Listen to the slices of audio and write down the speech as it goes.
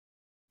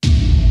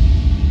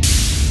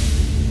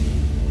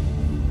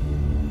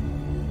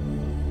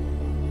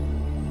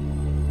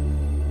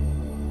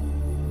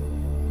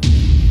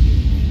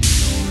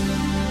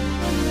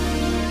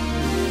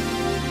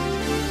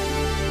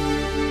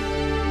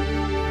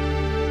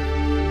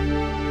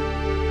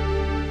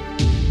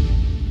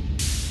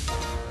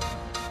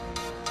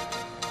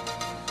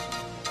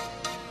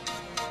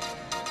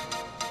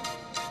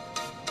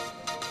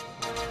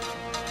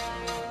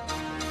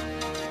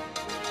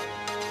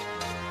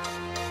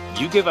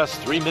You give us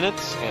 3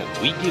 minutes,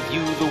 and we give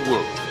you the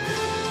world.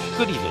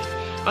 Good evening.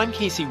 I'm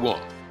Casey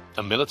Wong.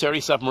 A military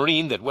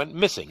submarine that went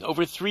missing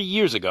over 3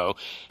 years ago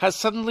has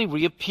suddenly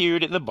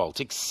reappeared in the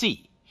Baltic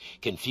Sea.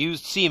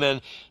 Confused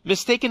seamen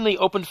mistakenly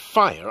opened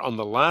fire on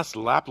the last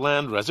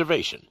Lapland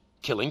reservation,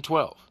 killing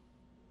 12.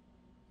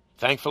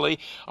 Thankfully,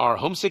 our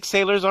homesick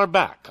sailors are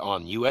back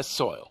on U.S.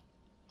 soil.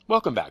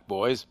 Welcome back,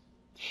 boys.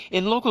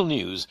 In local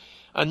news,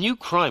 a new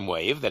crime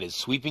wave that is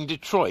sweeping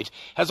Detroit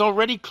has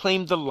already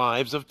claimed the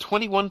lives of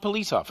 21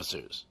 police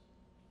officers.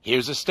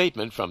 Here's a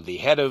statement from the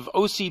head of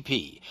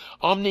OCP,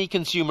 Omni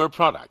Consumer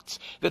Products,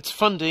 that's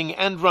funding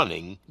and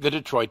running the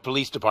Detroit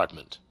Police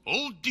Department.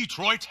 Old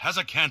Detroit has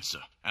a cancer,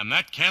 and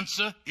that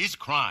cancer is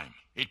crime.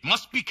 It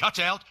must be cut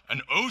out,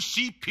 and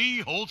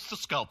OCP holds the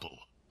scalpel.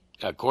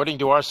 According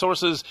to our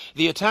sources,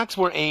 the attacks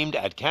were aimed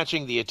at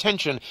catching the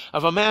attention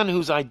of a man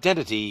whose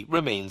identity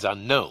remains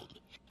unknown.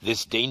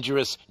 This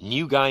dangerous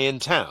new guy in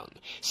town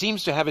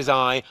seems to have his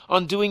eye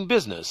on doing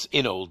business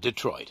in old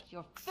Detroit.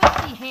 Your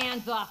filthy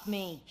hands off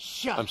me!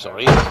 Shut I'm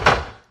sorry.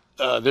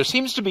 There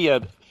seems to be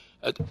a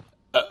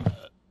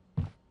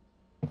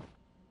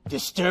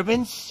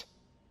disturbance?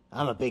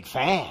 I'm a big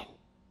fan.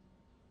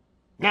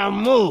 Now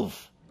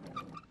move!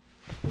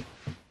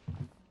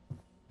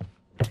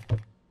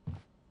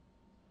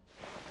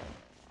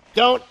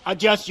 Don't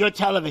adjust your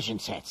television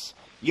sets.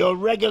 Your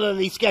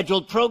regularly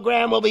scheduled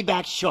program will be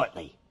back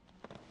shortly.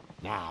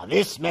 Now,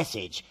 this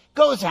message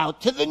goes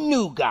out to the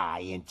new guy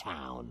in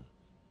town.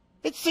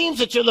 It seems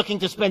that you're looking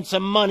to spend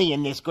some money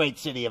in this great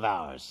city of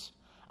ours.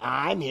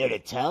 I'm here to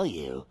tell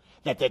you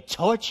that the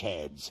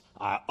Torchheads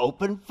are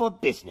open for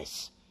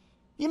business.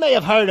 You may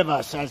have heard of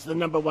us as the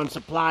 #1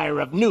 supplier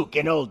of nuke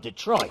in old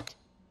Detroit.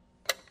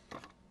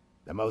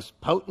 The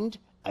most potent,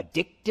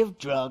 addictive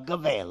drug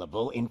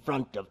available in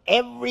front of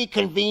every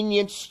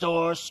convenience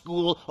store,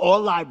 school, or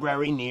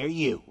library near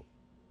you.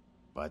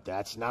 But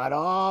that's not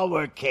all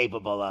we're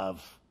capable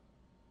of.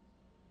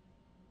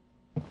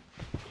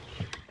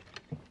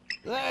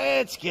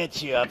 Let's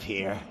get you up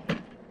here.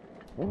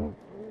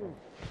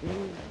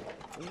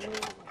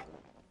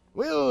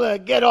 We'll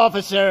get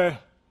Officer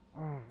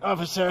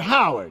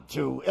Howard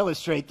to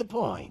illustrate the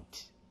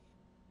point.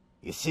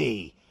 You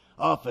see,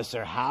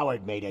 Officer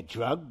Howard made a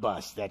drug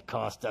bust that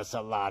cost us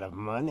a lot of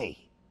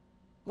money.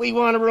 We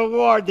want to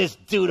reward this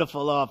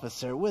dutiful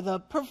officer with a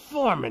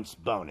performance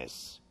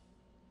bonus.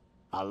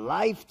 A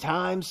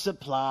lifetime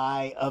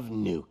supply of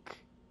nuke.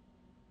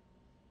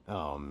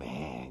 Oh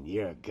man,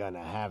 you're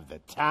gonna have the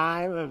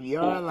time of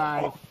your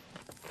life.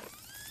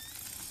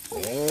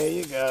 There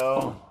you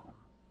go.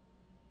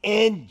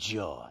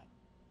 Enjoy.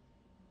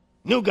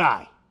 New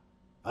guy,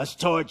 us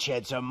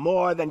Torchheads are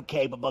more than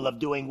capable of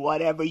doing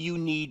whatever you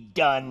need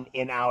done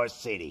in our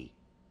city.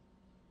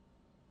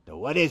 So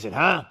what is it,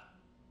 huh?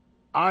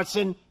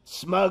 Arson,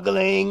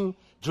 smuggling,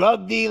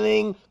 drug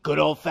dealing, good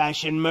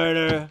old-fashioned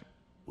murder?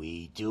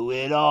 We do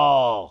it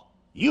all.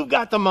 You've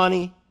got the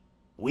money,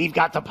 we've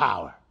got the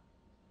power.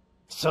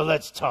 So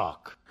let's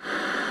talk.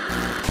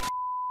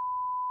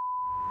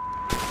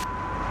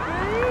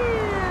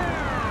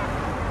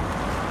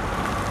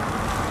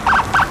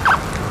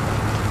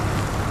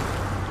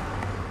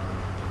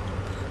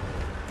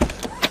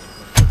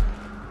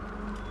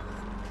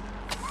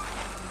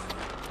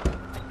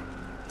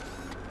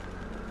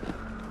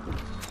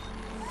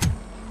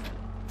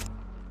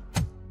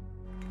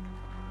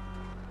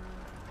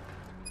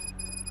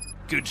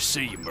 Good to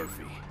see you,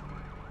 Murphy.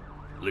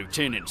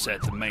 Lieutenant's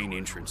at the main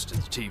entrance to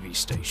the TV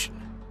station.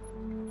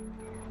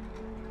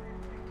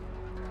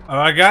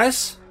 Alright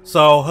guys,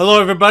 so hello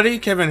everybody,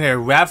 Kevin here,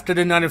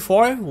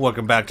 Rafted94,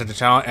 welcome back to the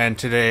channel, and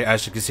today,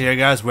 as you can see here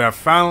guys, we are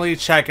finally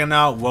checking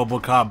out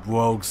RoboCop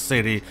Rogue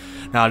City.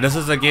 Now this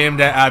is a game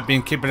that I've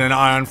been keeping an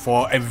eye on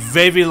for a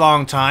very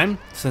long time,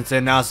 since they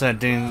announced that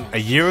thing a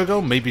year ago,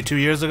 maybe 2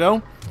 years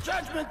ago.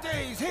 Judgment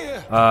Day's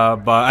here.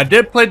 But I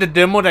did play the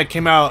demo that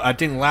came out I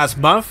think last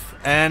month,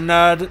 and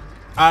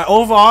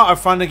overall I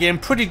found the game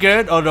pretty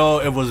good,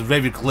 although it was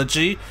very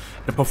glitchy.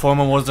 The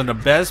performance wasn't the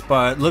best,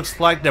 but it looks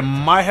like they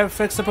might have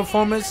fixed the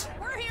performance.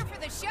 We're here for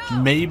the show.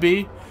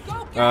 Maybe.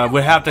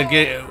 We have to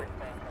get...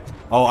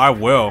 Oh, I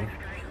will.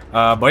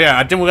 But yeah,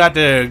 I think we have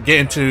to get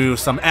into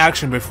some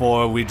action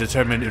before we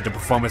determine if the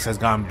performance has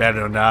gotten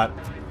better or not.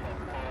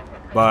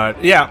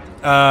 But yeah,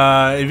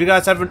 if you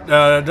guys haven't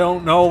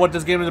don't know what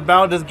this game is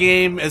about, this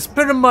game is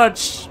pretty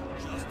much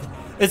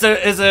it's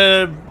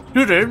a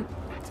shooter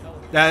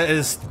that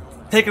is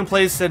taking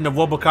place in the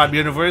RoboCop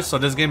universe. So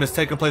this game is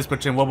taking place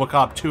between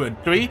RoboCop 2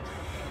 and 3.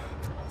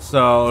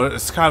 So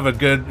it's kind of a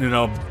good, you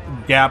know,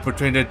 gap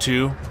between the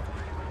two.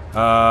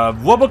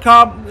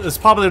 RoboCop is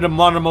probably one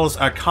of the most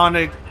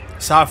iconic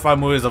sci-fi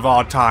movies of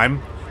all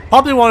time.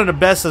 Probably one of the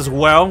best as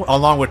well,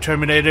 along with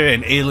Terminator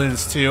and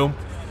Aliens 2.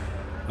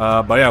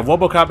 But yeah,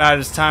 RoboCop at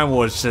its time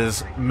was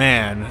just,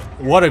 man,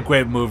 what a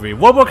great movie.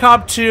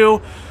 RoboCop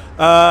 2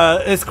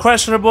 is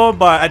questionable,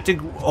 but I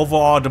think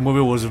overall the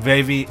movie was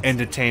very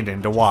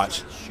entertaining to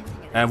watch.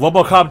 And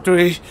RoboCop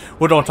 3,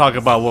 we don't talk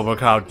about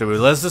RoboCop 3.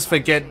 Let's just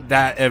forget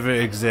that ever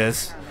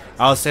exists.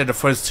 I'll say the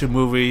first two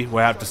movies,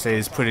 we have to say,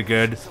 is pretty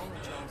good.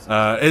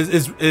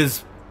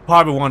 Is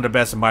probably one of the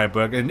best in my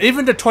book. And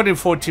even the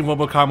 2014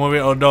 RoboCop movie,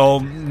 although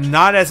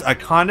not as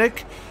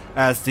iconic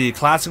as the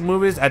classic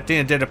movies, I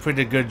think it did a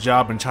pretty good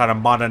job in trying to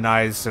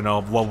modernize, you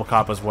know,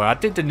 RoboCop as well. I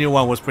think the new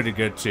one was pretty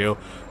good too.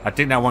 I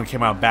think that one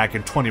came out back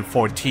in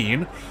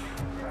 2014.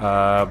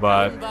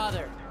 But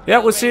yeah,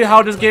 we'll see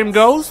how this game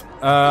goes.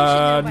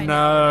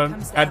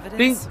 I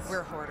think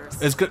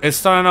it's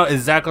starting out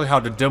exactly how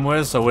the demo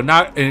is, so we're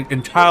not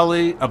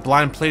entirely a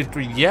blind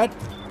playthrough yet.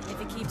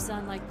 If it keeps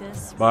on like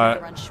this,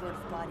 but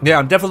yeah,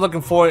 I'm definitely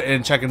looking forward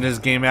in checking this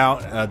game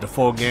out, the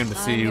full game, to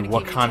see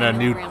what kind of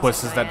new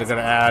twists that they're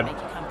gonna add.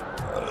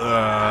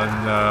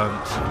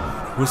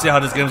 We'll see how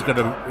this game's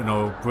gonna, you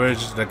know,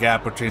 bridge the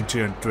gap between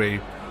 2 and 3.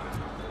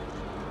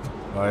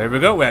 Here we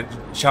go. We're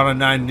at Channel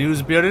 9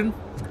 News Building,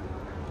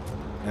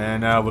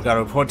 and we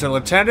gotta report to the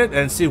lieutenant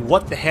and see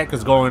what the heck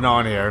is going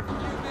on here.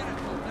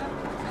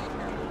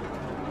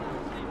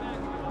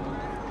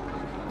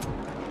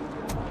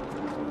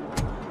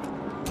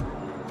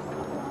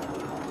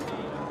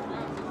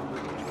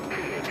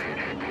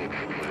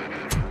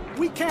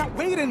 We can't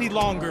wait any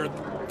longer.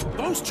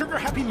 Those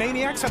trigger-happy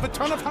maniacs have a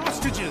ton of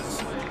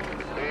hostages.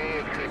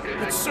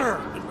 But sir...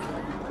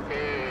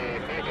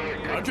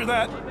 Roger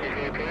that.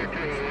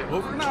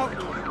 Over and out.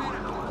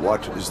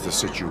 What is the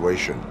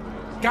situation?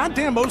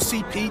 Goddamn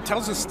OCP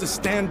tells us to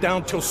stand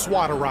down till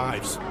SWAT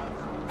arrives.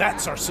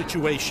 That's our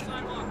situation.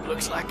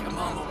 Looks like I'm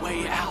on the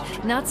way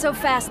out. Not so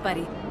fast,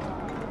 buddy.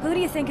 Who do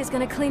you think is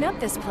gonna clean up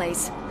this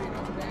place?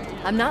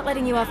 I'm not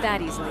letting you off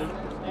that easily.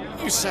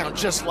 You sound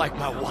just like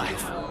my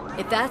wife.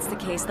 If that's the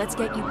case, let's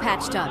get you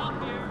patched up.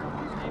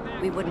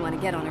 We wouldn't want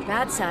to get on her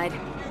bad side.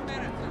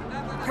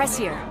 Press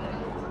here.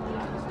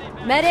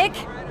 Medic!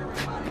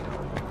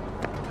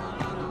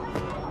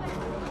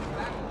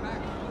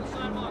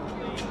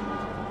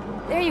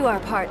 There you are,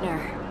 partner.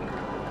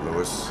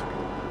 Lewis?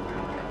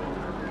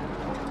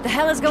 The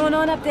hell is going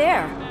on up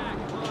there?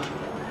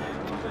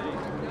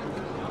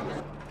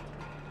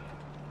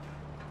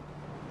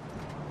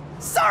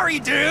 Sorry,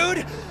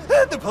 dude!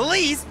 The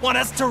police want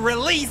us to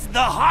release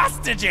the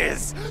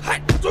hostages!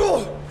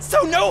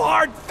 So no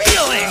hard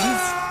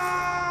feelings!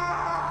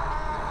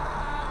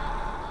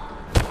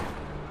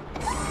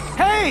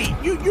 Hey!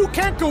 You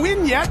can't go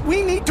in yet!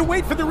 We need to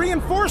wait for the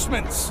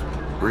reinforcements!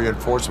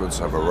 Reinforcements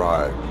have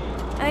arrived.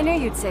 I knew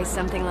you'd say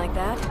something like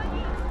that.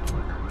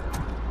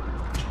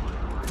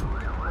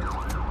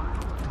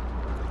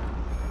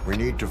 We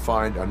need to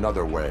find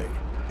another way.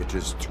 It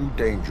is too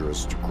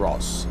dangerous to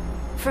cross.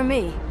 For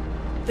me.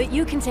 But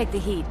you can take the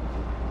heat.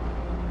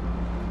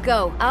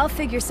 Go, I'll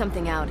figure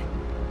something out.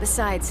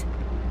 Besides,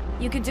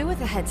 you could do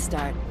with a head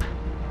start.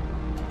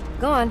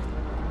 Go on.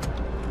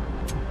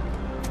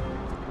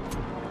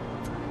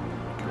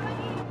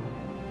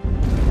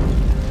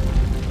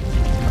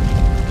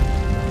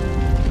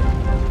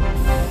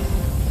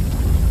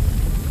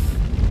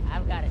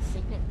 I've got a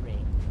signet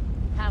ring.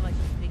 How much do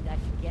you think I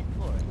should get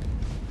for it?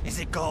 Is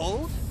it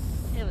gold?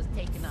 It was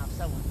taken off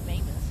someone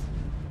famous.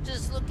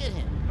 Just look at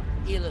him.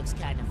 He looks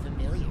kind of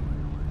familiar.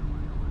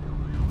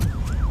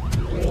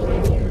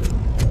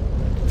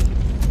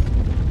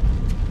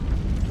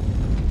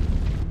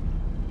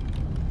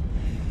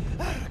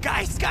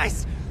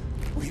 Guys!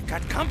 We've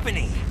got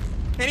company.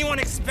 Anyone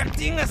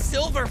expecting a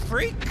silver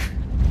freak?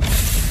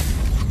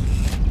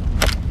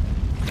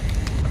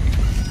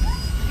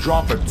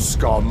 Drop it,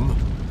 scum.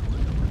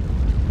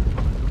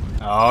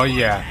 Oh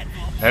yeah.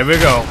 There we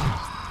go.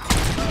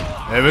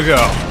 There we go.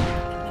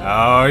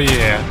 Oh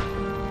yeah.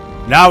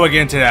 Now we're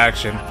getting to the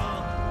action.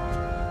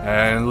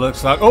 And it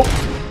looks like... Oh!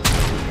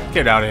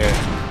 Get out of here.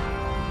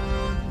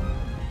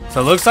 So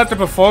it looks like the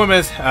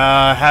performance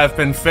has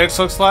been fixed,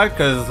 looks like,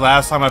 because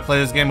last time I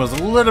played this game was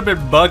a little bit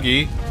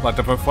buggy. Like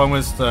the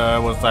performance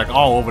was like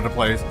all over the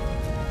place.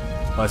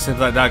 But it seems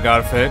like that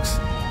got fixed.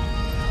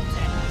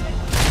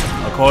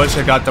 Of course,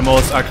 it got the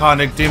most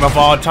iconic theme of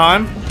all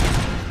time.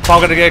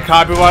 Probably gonna get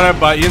copyrighted,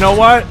 but you know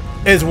what?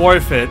 It's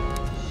worth it.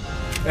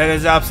 It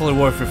is absolutely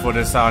worth it for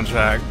this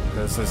soundtrack.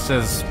 Because it's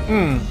just,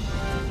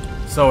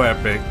 so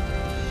epic.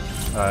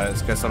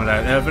 Let's get some of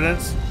that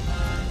evidence.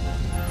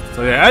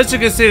 So yeah, as you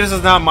can see, this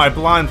is not my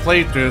blind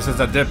playthrough since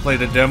I did play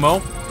the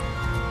demo.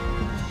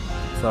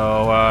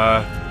 So,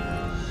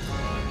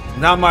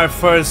 not my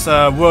first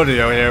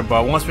rodeo here,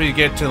 but once we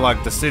get to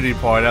like the city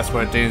part, that's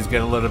where things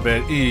get a little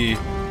bit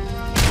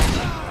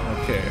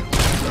Okay.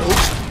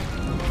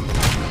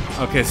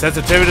 Okay,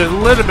 sensitivity is a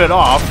little bit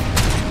off.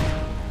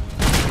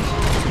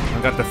 I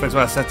got to fix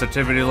my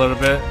sensitivity a little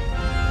bit.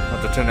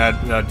 Have to turn that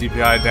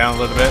DPI down a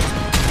little bit.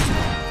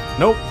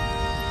 Nope.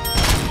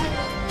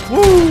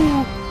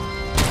 Woo!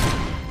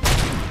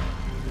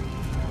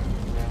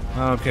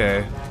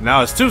 Okay,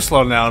 now it's too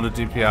slow now, the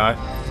DPI.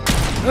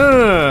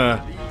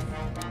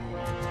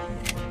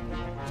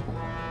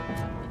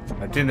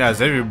 I think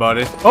that's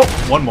everybody. Oh,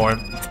 one more.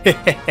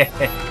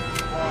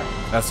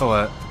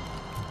 Excellent.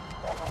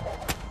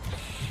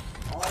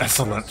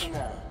 Excellent.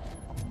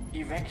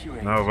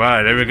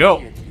 Alright, there we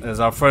go. There's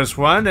our first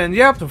one, and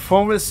yep, the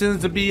performance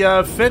seems to be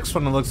fixed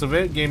from the looks of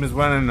it. Game is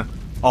running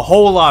a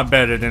whole lot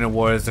better than it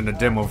was in the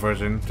demo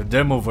version. The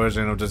demo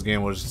version of this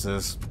game was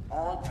just,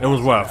 it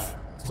was rough.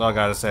 That's all I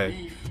gotta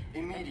say.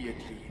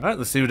 Alright,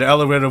 let's see if the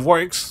elevator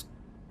works.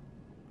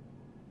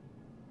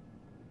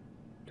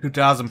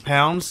 2,000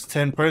 pounds,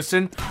 10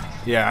 person.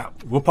 Yeah,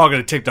 we're probably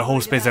gonna take the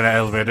whole space of that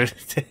elevator.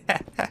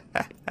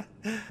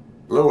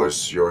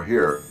 Lewis, you're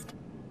here.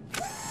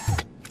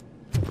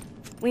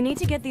 We need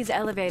to get these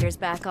elevators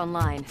back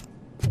online.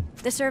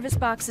 The service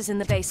box is in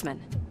the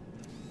basement.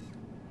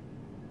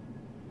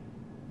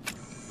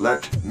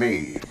 Let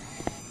me.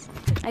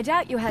 I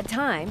doubt you had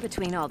time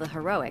between all the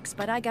heroics,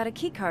 but I got a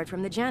keycard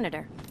from the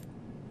janitor.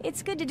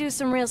 It's good to do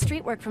some real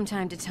street work from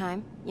time to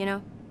time, you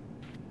know?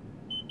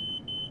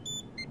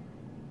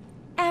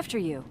 After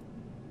you.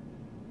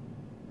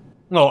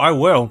 No, I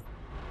will.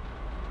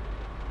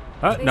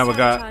 Now we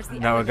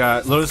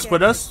got Lewis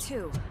with us.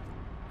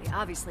 They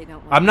obviously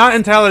don't want I'm not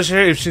entirely sure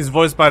if she's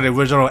voiced by the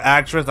original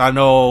actress. I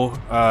know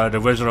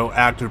the original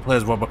actor who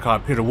plays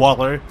RoboCop, Peter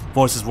Waller,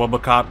 voices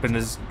RoboCop in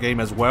this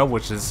game as well,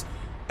 which is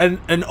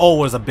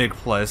always a big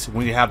plus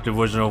when you have the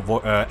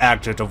original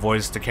actor to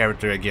voice the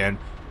character again.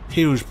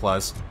 Huge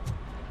plus.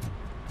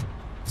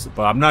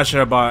 But I'm not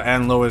sure about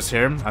Anne Lewis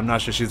here. I'm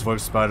not sure she's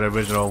voiced by the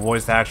original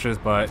voice actress,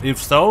 but if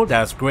so,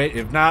 that's great.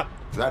 If not,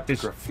 that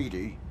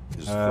graffiti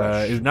is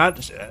fresh. If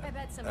not,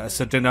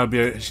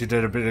 she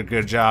did a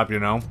good job, you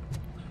know.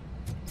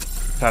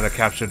 Try to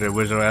capture the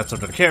original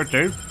essence of the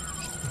character.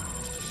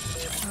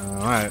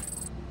 Alright.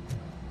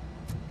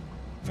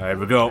 Here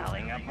we go.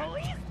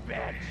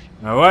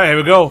 Alright, here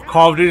we go.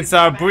 Call of Duty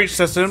style breach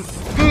system.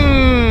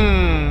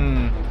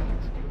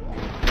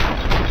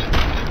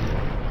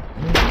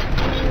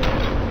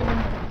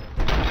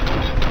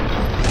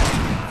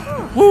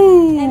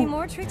 Woo! Any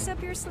more tricks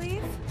up your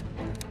sleeve?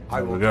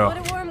 Here we go.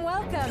 What a warm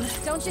welcome,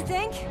 don't you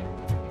think?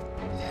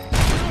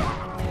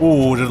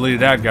 Ooh, delete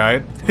that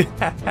guy.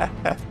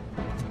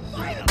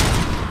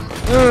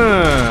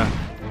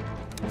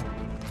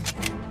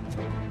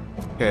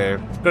 Okay,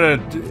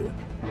 gonna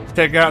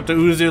take out the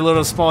Uzi a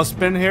little small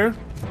spin here.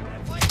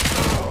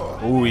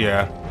 Oh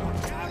yeah.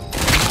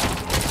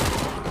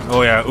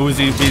 Oh yeah,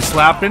 Uzi be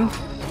slapping.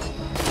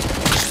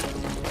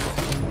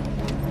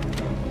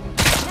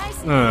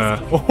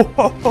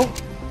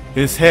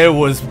 His hair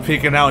was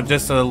peeking out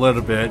just a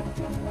little bit.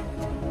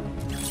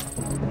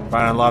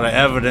 Finding a lot of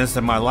evidence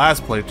in my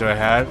last playthrough I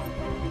had.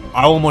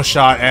 I almost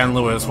shot Anne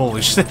Lewis,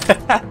 holy shit.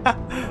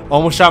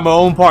 Almost shot my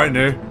own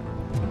partner.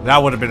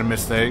 That would have been a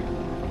mistake.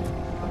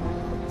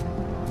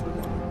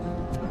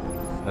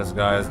 This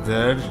guy is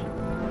dead.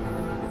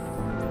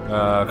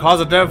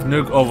 Cause of death,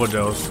 nuke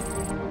overdose.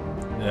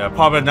 Yeah,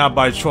 probably not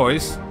by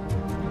choice.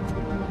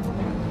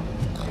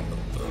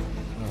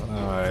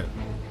 Alright.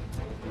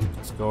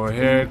 Let's go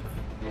ahead.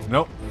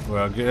 Nope,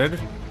 we're good.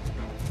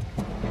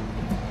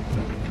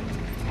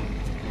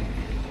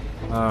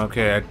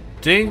 Okay, I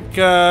think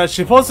she's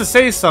supposed to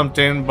say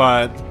something,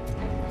 but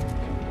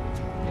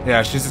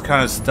yeah, she's just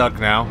kind of stuck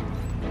now.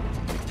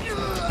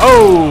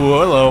 Oh,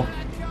 hello.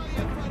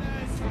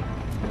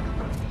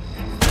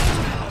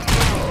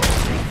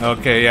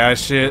 Okay, yeah,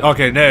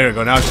 okay, there you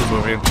go. Now she's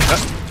moving.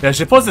 Yeah, she's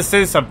supposed to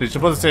say something. She's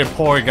supposed to say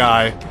poor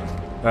guy.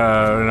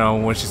 You know,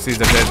 when she sees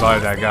the dead body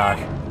of that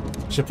guy.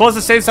 She's supposed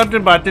to say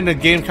something, but I think the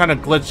game kind of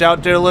glitched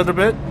out there a little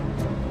bit.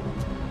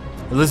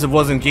 At least it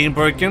wasn't game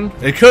breaking.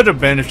 It could have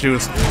been if she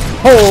was.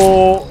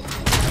 Oh!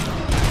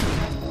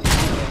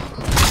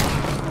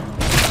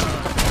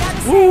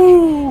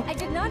 Woo! I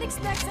did not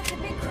expect such a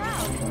big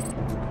crowd.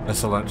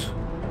 Excellent.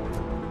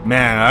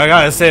 Man, I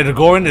gotta say, the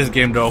gore in this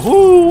game though.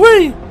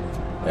 Woo-wee!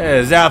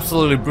 Yeah, it's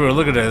absolutely brutal.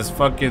 Look at this.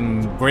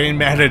 Fucking brain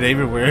matted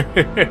everywhere.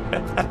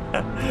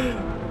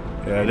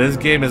 Yeah, this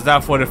game is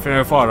not for the faint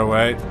of heart,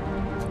 alright?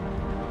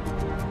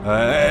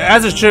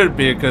 As it should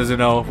be, because, you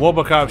know,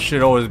 RoboCop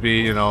should always be,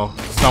 you know,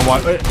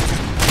 somewhat...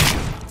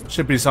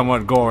 should be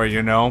somewhat gory,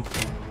 you know?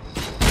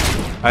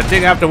 I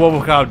think after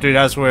RoboCop 3,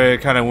 that's where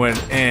it kind of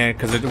went in,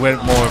 because it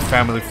went more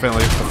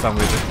family-friendly for some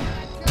reason.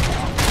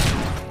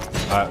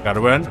 Alright, gotta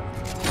win.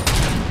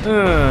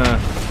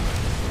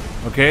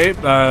 Okay,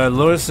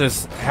 Lewis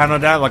has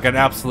handled that like an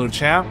absolute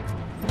champ.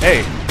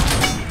 Hey!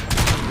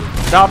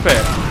 Stop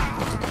it!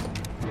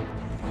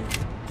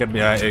 Get me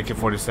an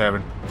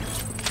AK-47.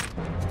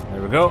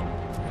 There we go.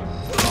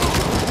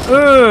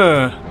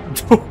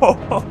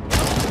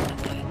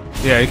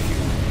 Yeah, you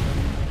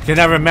can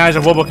never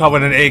imagine RoboCop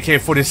with an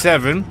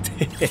AK-47.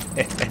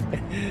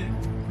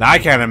 Now, I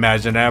can't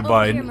imagine that,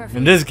 but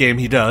in this game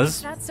he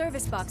does. That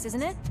service box,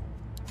 isn't it?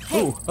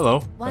 Hey, oh,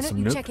 hello. Why That's don't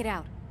you nuke. check it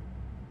out?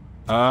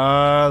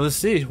 Let's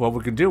see what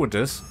we can do with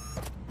this.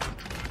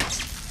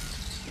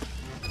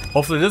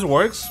 Hopefully this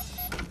works.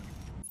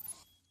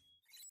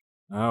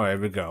 Alright,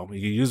 here we go. You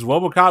can use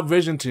RoboCop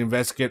vision to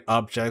investigate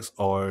objects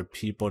or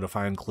people to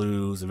find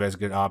clues,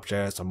 investigate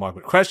objects, or mark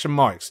with question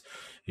marks.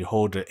 You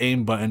hold the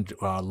aim button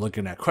while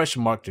looking at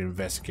question mark to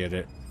investigate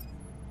it.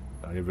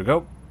 Here we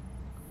go.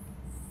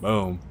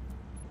 Boom.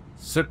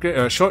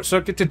 Short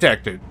circuit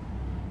detected.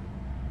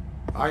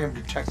 I am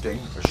detecting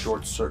a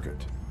short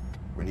circuit.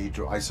 We need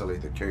to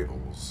isolate the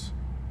cables.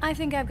 I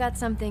think I've got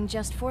something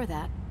just for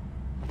that.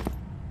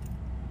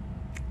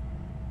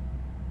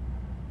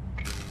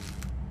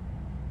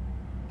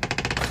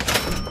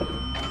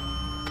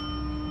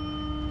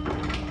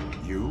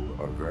 You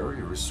are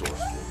very resourceful.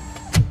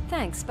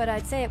 Thanks, but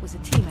I'd say it was a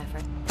team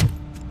effort.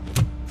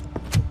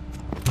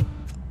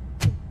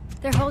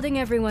 They're holding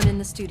everyone in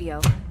the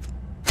studio.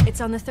 It's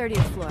on the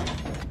 30th floor.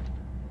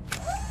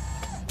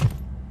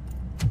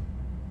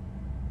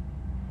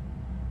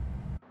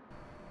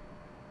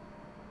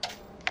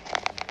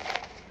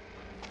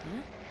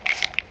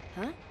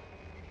 Huh?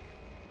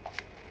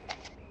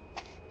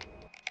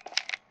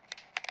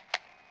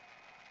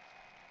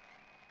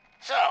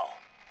 So,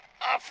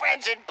 our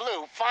friends in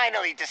blue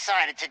finally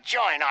decided to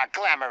join our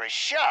glamorous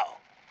show.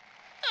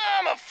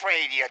 I'm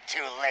afraid you're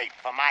too late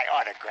for my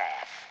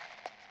autograph.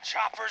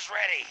 Chopper's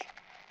ready.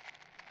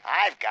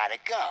 I've got to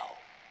go,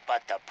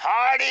 but the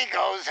party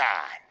goes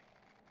on.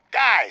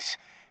 Guys,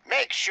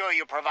 make sure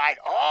you provide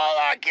all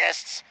our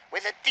guests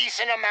with a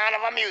decent amount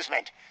of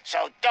amusement,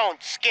 so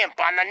don't skimp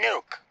on the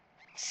nuke.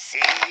 See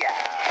ya.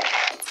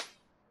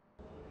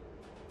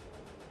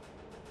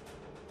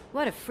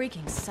 What a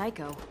freaking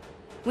psycho.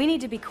 We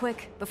need to be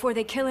quick before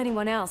they kill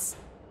anyone else.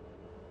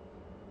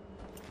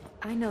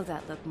 I know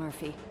that look,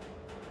 Murphy.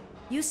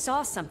 You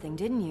saw something,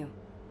 didn't you?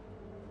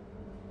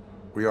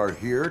 We are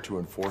here to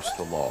enforce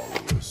the law,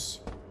 Lewis.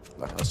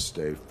 Let us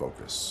stay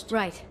focused.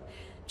 Right.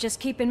 Just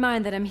keep in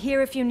mind that I'm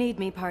here if you need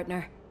me,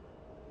 partner.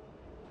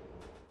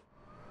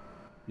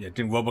 Yeah, I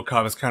think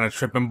RoboCop is kind of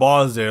tripping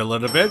balls there a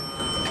little bit.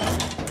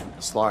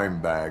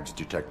 Slime bags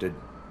detected.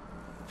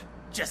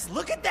 Just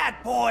look at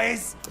that,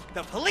 boys!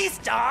 The police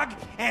dog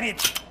and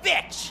its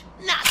bitch!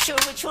 Not sure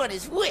which one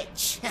is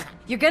which.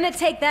 You're gonna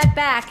take that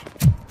back.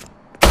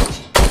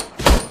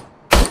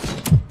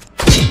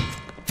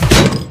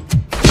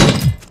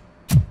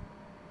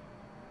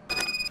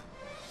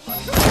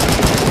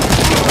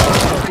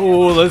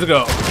 Ooh, let's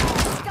go.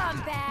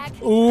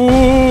 Scumbag.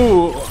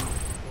 Ooh.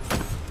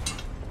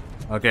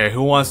 Okay,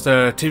 who wants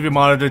the TV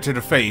monitor to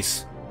the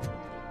face?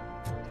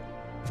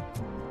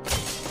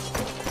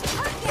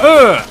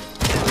 Ugh!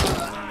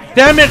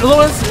 Damn it,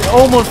 Lewis!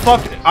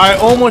 I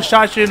almost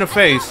shot you in the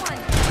face.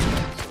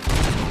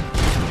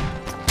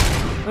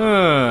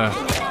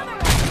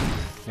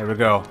 There we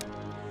go.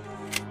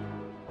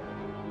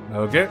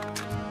 Okay.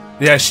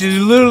 Yeah, she's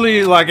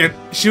literally like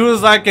she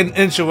was like an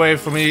inch away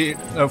from me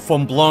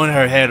from blowing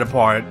her head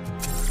apart.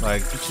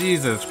 Like,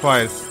 Jesus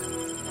Christ.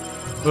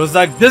 It was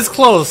like this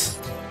close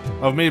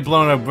of me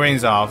blowing her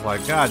brains off.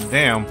 Like, god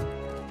damn.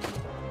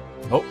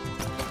 Oh.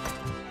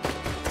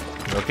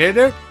 You okay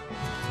there?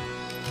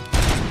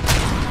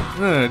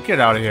 Get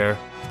out of here.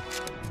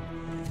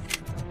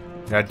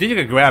 Yeah, I think you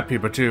could grab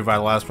people too if I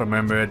last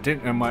remember. I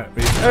think it might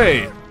be.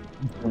 Hey!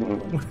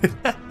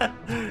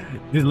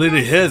 He's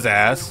literally his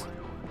ass.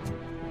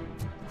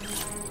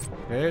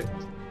 Okay.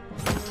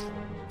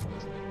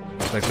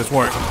 Let's make this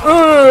work.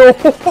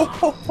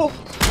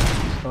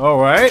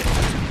 Alright.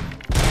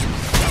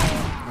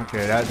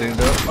 Okay, that didn't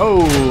do it.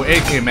 Oh,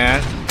 AK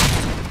man.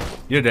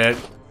 You're dead.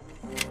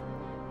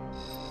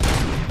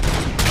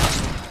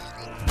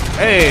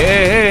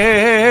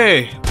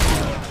 Hey.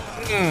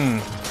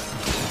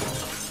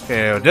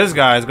 Okay, well, this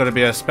guy is gonna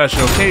be a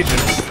special occasion.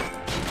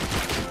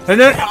 And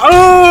then,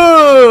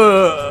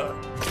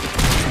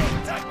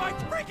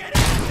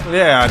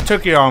 yeah, I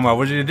took your armor.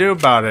 What did you do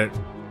about it?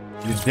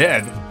 You're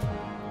dead.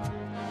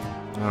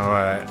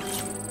 Alright.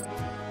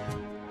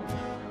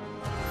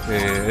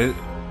 Okay,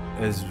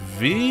 is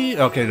V?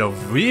 Okay, no,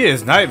 V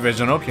is night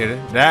vision. Okay,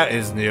 that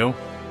is new.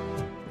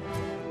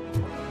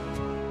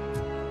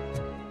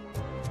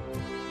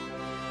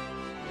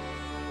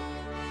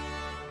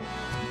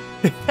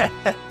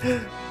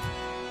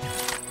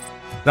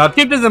 Now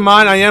keep this in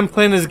mind, I am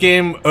playing this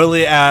game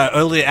early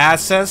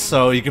access,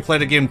 so you can play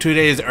the game 2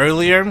 days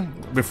earlier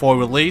before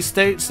release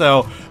date,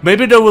 so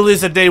maybe they'll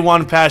release a day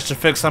 1 patch to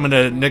fix some of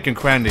the nick and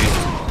crannies.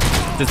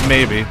 Just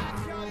maybe.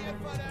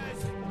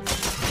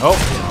 Oh.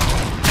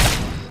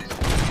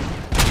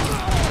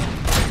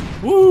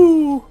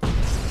 Woo!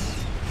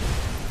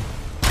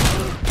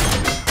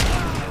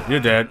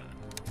 You're dead.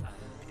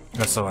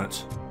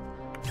 Excellent.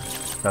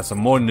 Got some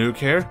more nuke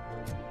here.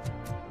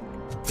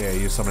 Okay,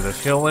 use some of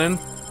this healing.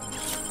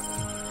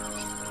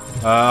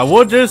 I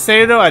will just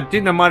say though, I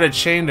think I might have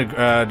changed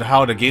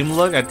how the game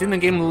looked. I think the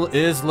game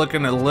is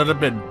looking a little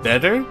bit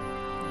better,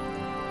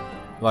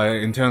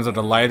 like in terms of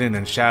the lighting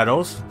and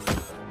shadows.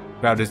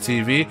 Grab the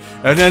TV,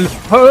 and then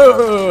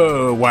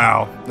oh,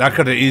 wow, that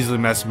could have easily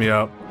messed me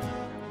up.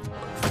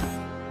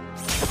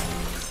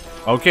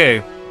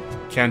 Okay,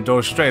 can't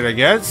go straight, I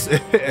guess.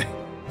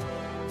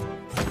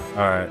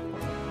 All right.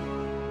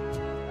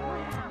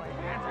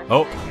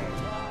 Oh.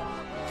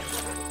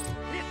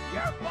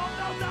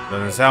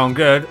 Doesn't sound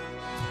good.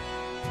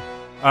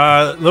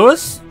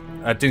 Lewis?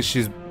 I think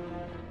she's...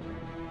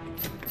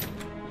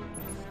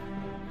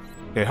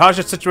 Okay,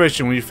 hostage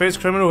situation. When you face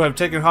criminals who have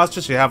taken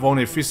hostage, you have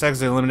only a few seconds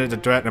to eliminate the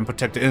threat and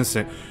protect the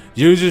innocent.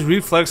 Use your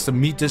reflex to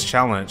meet this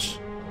challenge.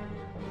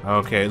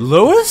 Okay,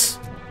 Lewis?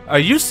 Are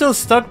you still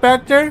stuck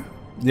back there?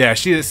 Yeah,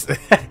 she is.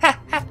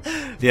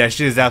 Yeah,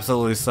 she is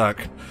absolutely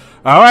stuck.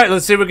 Alright,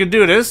 let's see if we can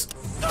do this.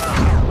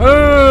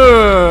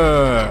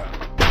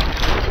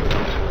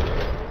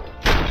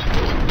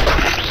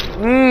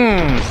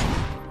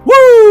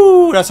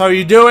 Woo! That's how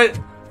you do it.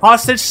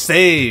 Hostage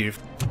saved.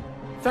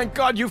 Thank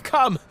God you've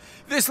come.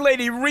 This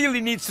lady really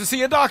needs to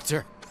see a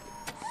doctor.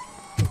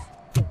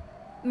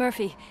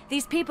 Murphy,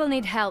 these people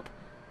need help.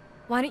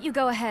 Why don't you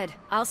go ahead?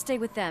 I'll stay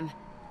with them.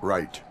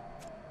 Right.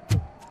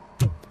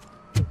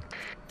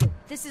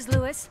 This is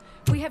Lewis.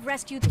 We have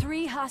rescued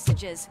 3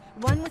 hostages,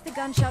 one with a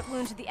gunshot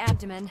wound to the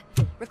abdomen.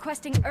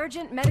 Requesting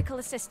urgent medical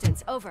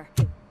assistance. Over.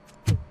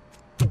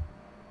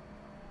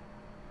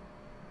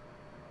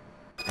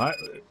 Alright,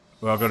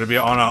 we're going to be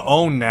on our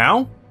own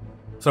now.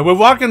 So we're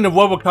walking the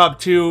RoboCop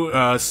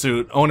 2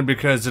 suit only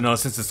because, you know,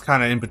 since it's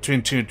kind of in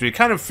between 2 and 3,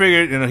 kind of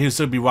figured, you know, he'll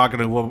still be walking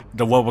the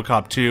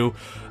RoboCop 2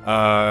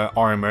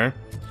 armor.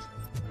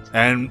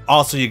 And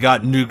also you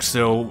got Nuke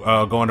still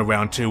going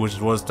around too, which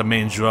was the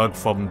main drug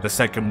from the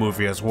second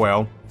movie as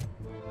well.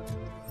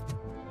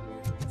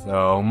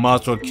 So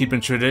might as well keep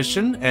in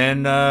tradition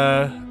and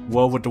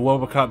well, with the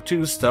RoboCop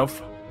 2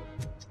 stuff.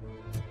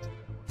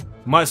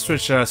 Might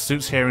switch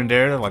suits here and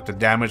there, like the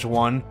damaged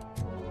one.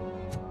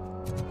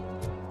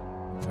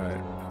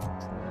 Alright.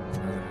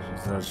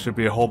 So there should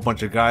be a whole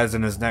bunch of guys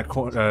in his next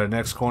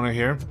corner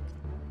here.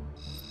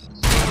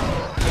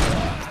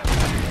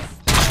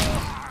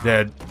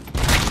 Dead.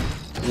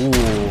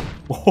 Ooh.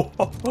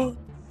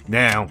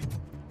 Now.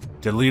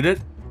 Delete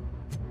it.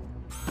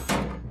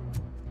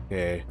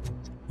 Okay.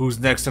 Who's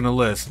next on the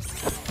list?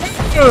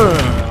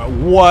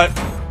 What?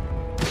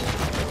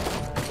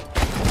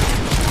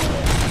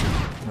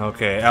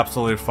 Okay,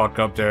 absolutely fuck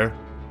up there.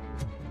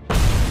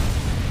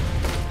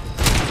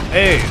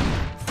 Hey!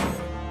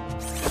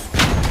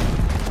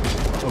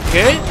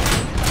 Okay?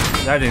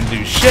 That didn't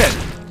do shit.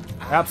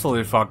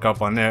 Absolutely fuck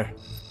up on there.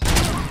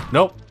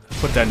 Nope.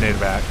 Put that nade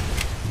back.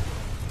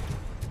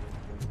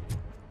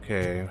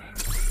 Okay.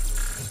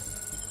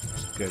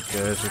 Get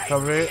this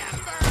recovery.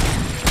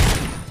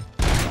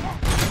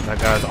 That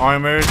guy's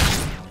armored.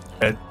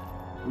 And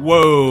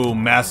whoa,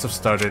 massive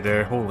stutter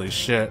there. Holy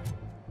shit.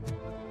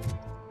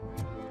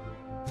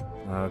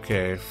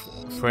 Okay,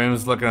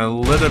 frame's looking a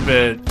little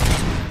bit.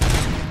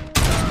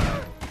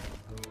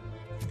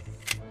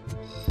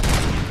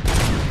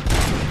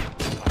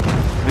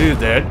 Dude,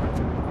 dead.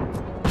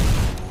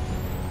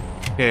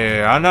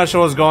 Okay, I'm not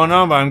sure what's going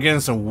on, but I'm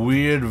getting some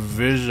weird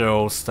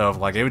visual stuff.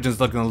 Like everything's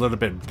looking a little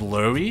bit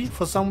blurry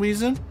for some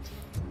reason.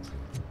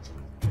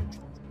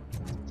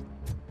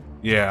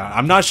 Yeah,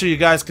 I'm not sure you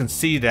guys can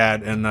see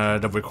that in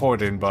the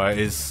recording, but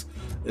it's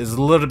a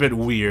little bit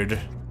weird.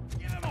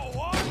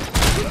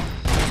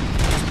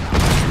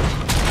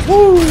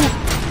 Woo!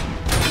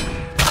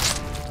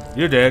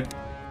 You're dead.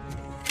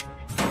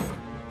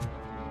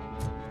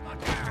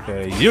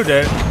 Okay, you're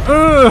dead.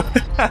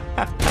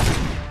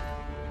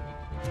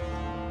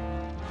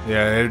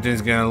 Yeah,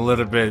 everything's getting a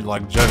little bit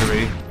like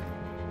juddery.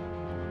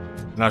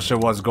 Not sure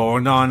what's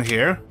going on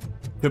here.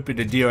 Could be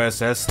the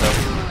DOSS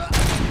stuff.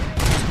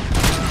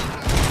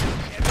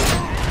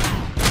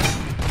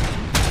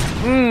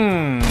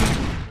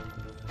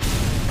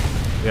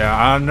 Yeah,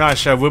 I'm not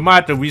sure. We might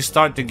have to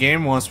restart the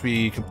game once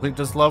we complete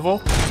this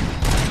level.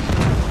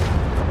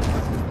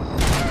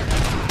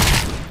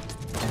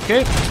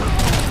 Okay.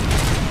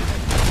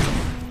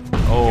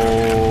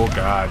 Oh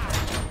god.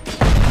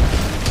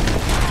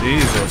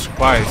 Jesus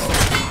Christ.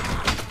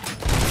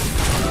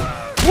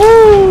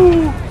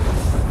 Woo!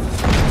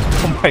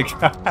 Oh my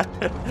god.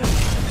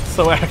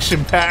 So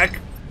action-packed.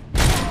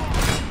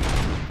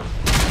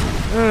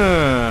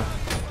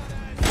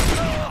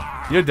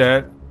 You're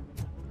dead.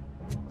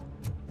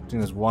 I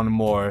think there's one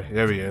more.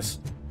 There he is.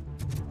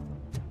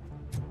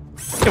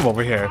 Come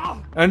over here.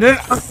 And then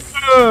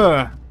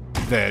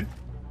dead.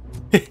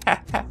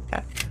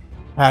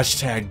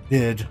 Hashtag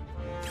dead.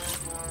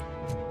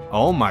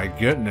 Oh my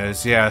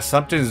goodness. Yeah,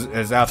 something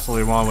is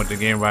absolutely wrong with the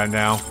game right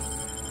now.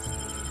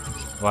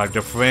 Like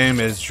the frame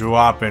is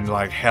dropping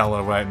like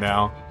hella right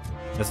now.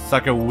 It's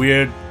like a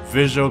weird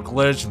visual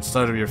glitch and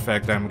stutter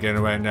effect I'm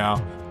getting right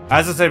now.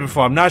 As I said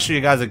before, I'm not sure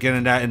you guys are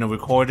getting that in the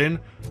recording,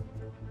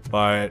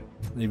 but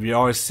if you're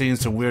always seeing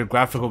some weird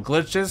graphical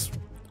glitches,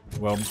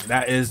 well,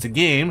 that is the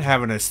game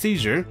having a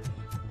seizure.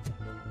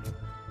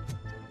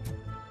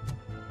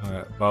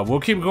 Alright, but we'll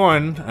keep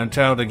going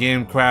until the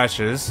game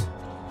crashes.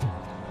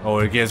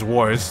 Or it gets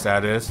worse,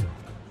 that is.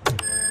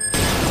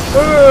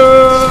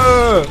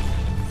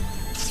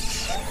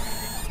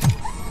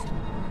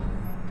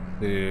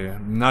 Yeah,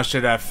 I'm not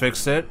sure that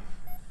fixed it.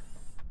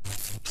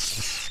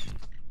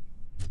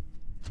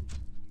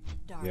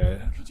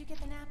 Yeah. Could you get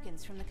the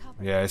napkins from the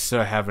cupboard? Yeah, it's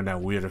still having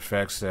that weird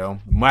effect still.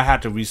 Might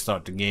have to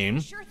restart the game.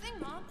 Sure thing,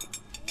 Mom.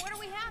 What are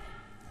we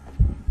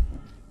having?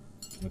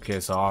 Okay,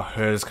 so our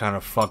hood is kind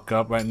of fucked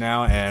up right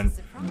now, and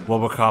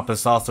RoboCop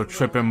is also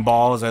tripping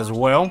balls as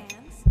well.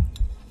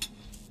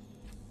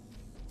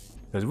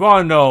 Because we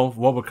all know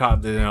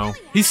RoboCop, you know,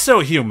 he's still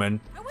human.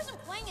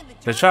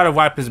 They try to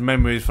wipe his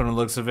memories from the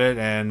looks of it,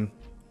 and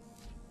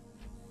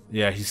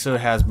yeah, he still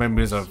has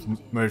memories of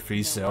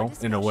Murphy still,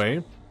 in a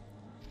way.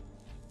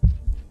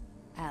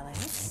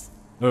 Alex?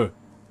 What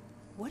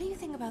do you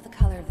think about the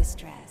color of this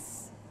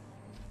dress?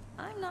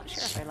 I'm not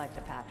sure if I like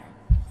the pattern.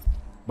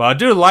 But I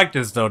do like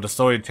this though, the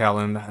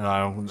storytelling.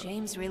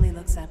 James really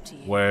looks up to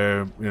you.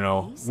 Where, you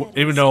know,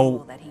 even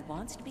though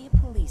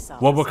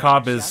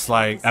RoboCop is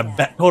like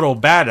a total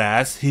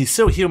badass, he's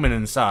still human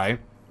inside.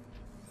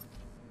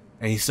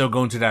 And he's still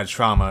going through that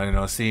trauma, you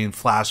know, seeing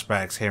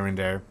flashbacks here and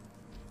there.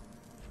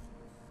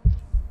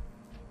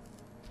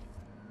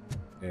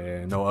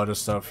 Yeah, no other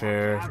stuff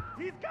here.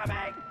 He's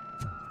coming!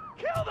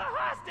 Kill the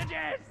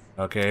hostages!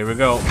 Okay, here we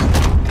go.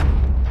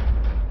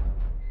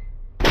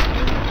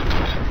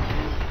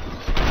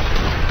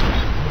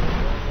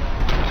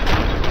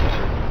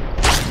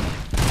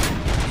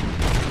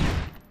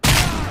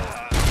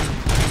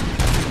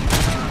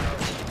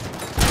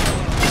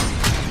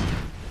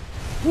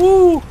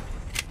 Woo!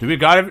 Do we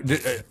got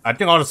it? I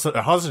think all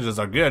the hostages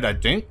are good, I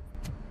think.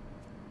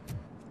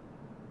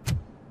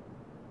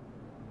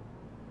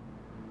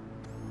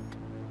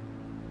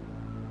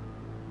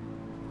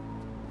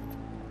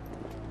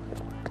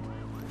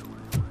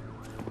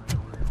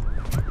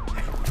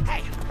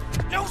 Hey!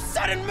 No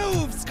sudden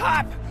moves,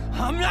 cop!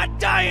 I'm not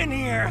dying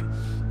here!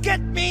 Get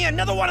me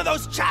another one of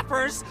those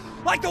choppers,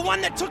 like the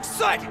one that took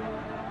Soot!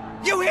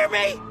 You hear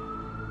me?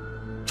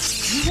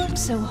 You work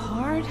so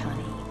hard,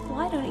 honey.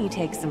 Why don't you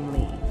take some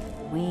leave?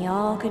 We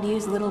all could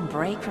use a little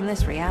break from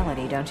this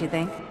reality, don't you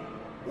think?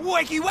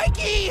 Wakey,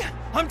 wakey!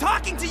 I'm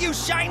talking to you,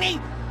 Shiny!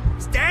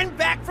 Stand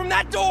back from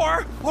that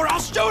door, or I'll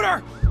shoot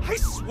her! I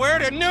swear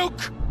to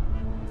nuke!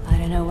 I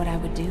don't know what I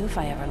would do if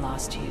I ever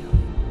lost you.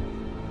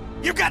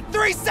 You got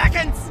 3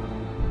 seconds!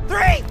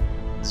 3!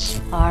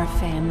 Our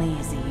family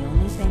is the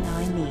only thing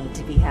I need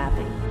to be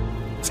happy.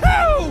 2!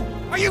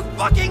 Are you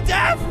fucking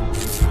deaf?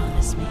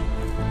 Promise me,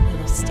 we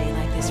will stay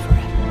like this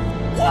forever.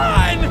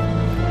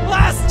 1!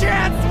 Last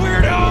chance,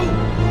 weirdo!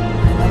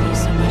 I love you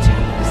so much,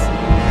 Alex.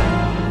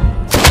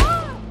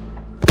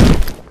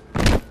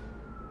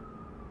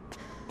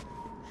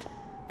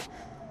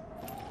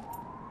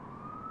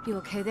 You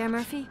okay there,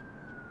 Murphy?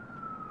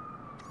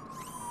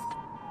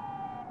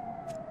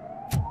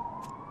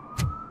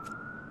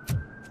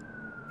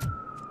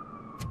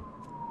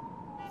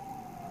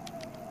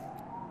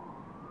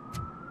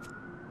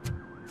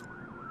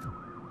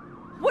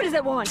 What does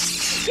it want?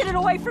 Get it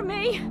away from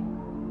me!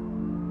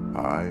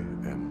 I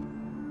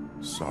am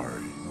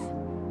sorry.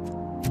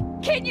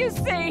 Can't you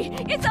see?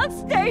 It's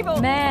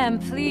unstable! Ma'am,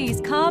 please,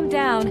 calm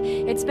down.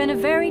 It's been a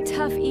very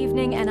tough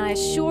evening, and I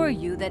assure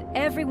you that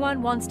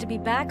everyone wants to be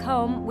back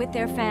home with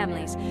their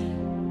families.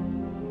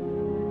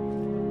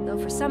 Though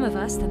for some of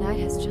us, the night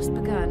has just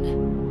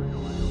begun.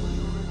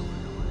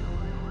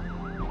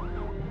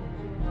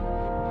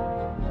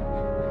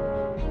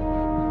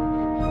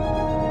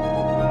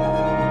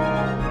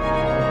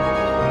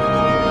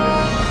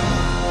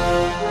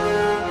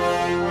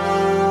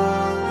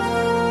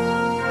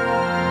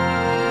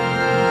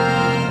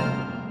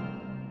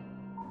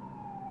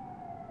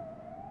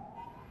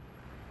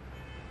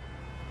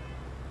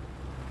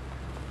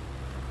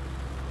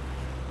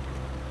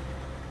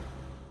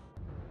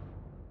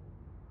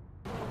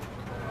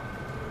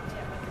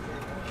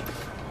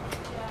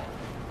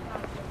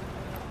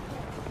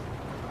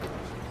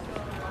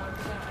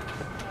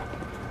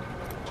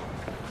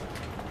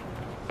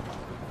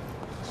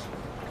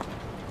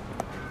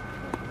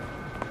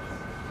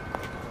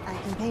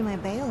 Pay my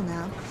bail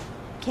now.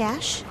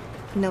 Cash?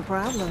 No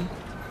problem.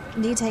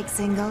 Do you take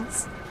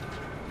singles?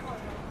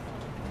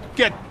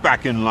 Get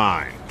back in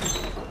line.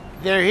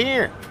 They're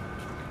here.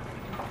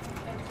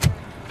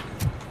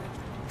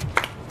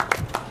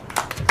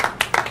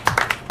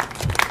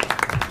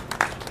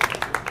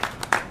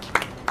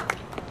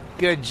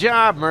 Good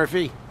job,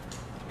 Murphy.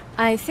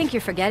 I think you're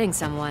forgetting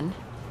someone.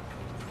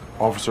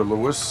 Officer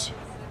Lewis,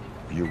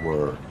 you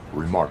were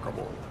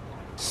remarkable.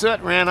 Soot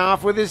ran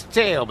off with his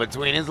tail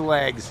between his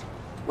legs.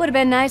 Would have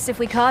been nice if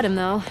we caught him,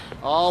 though.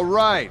 All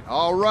right,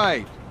 all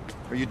right.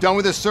 Are you done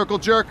with this circle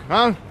jerk,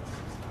 huh?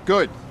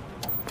 Good.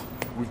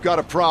 We've got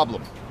a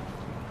problem.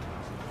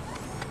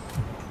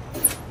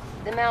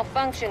 The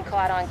malfunction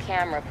caught on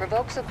camera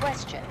provokes a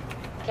question.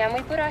 Can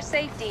we put our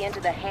safety into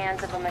the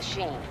hands of a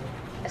machine?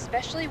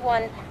 Especially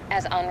one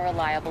as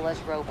unreliable as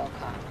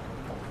RoboCop.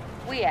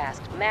 We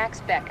asked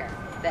Max Becker,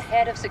 the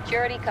head of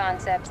security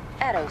concepts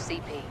at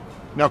OCP.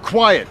 Now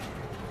quiet!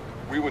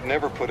 We would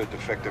never put a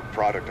defective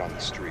product on the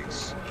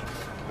streets.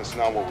 That's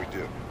not what we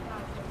do.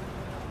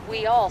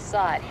 We all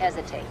saw it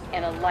hesitate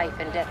in a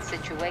life-and-death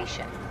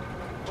situation.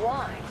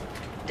 Why?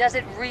 Does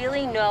it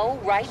really know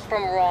right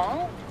from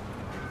wrong?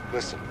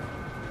 Listen,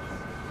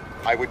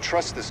 I would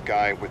trust this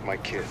guy with my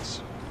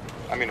kids.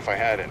 I mean, if I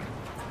had any.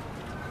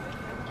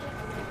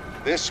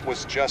 This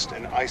was just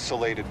an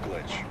isolated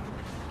glitch.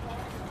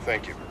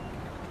 Thank you.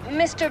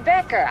 Mr.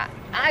 Becker,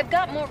 I've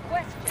got more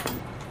questions.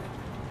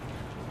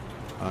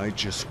 I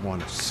just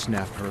want to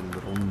snap her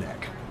little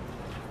neck.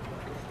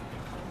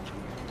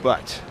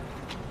 but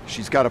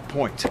she's got a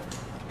point.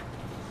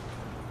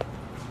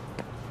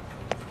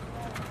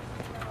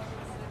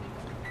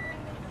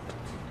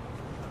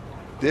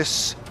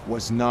 This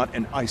was not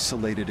an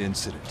isolated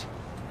incident.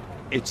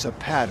 It's a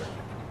pattern.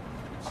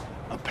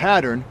 A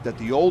pattern that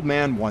the old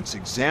man wants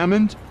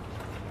examined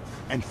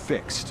and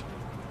fixed.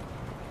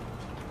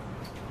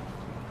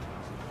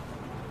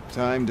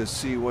 Time to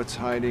see what's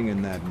hiding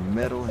in that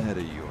metal head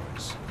of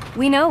yours.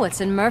 We know what's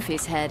in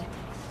Murphy's head.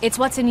 It's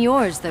what's in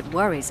yours that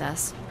worries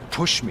us.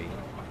 Push me,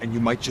 and you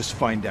might just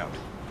find out.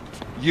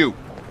 You,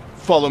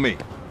 follow me.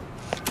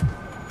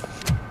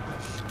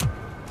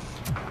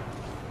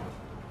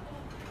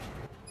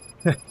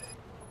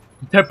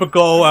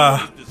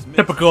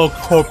 Typical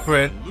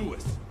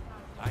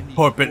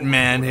corporate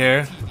man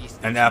here.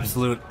 An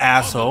absolute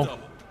asshole.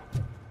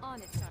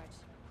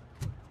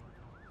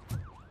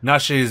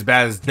 Not sure he's as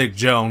bad as Dick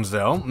Jones,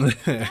 though.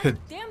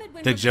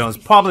 Dick Jones,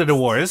 probably the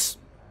worst.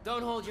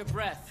 Don't hold your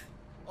breath.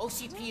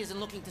 OCP isn't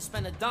looking to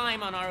spend a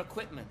dime on our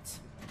equipment.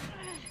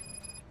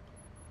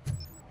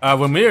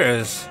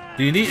 Ramirez,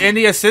 do you need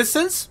any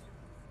assistance?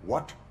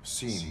 What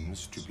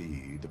seems to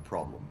be the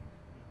problem?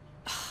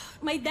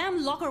 My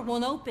damn locker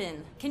won't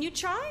open. Can you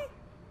try?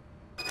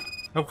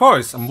 Of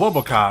course, I'm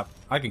RoboCop.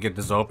 I can get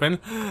this open.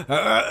 Wait,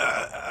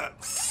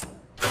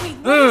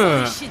 what is all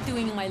this shit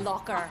doing in my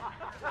locker?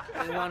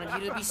 We wanted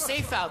you to be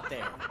safe out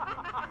there.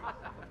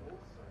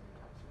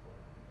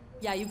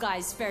 Yeah, you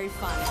guys, very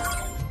fun.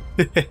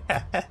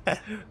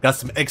 Got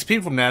some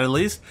XP from that at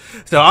least.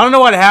 So I don't know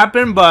what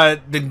happened,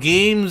 but the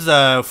game's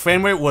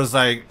frame rate was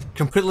like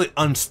completely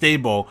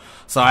unstable.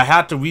 So I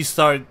had to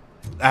restart.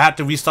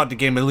 The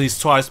game at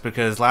least twice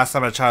because last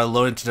time I tried to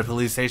load into the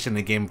police station,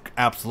 the game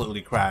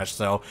absolutely crashed.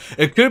 So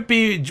it could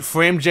be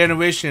frame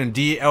generation and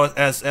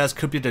DLSS,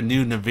 could be the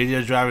new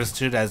NVIDIA drivers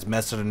too that's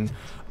messing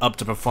up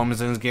the performance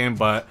in this game.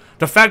 But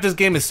the fact this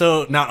game is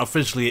still not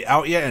officially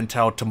out yet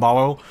until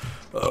tomorrow,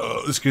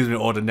 excuse me,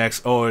 or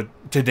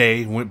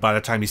today by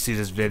the time you see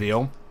this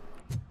video.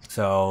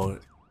 So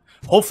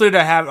hopefully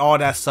they have all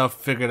that stuff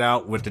figured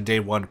out with the day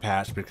 1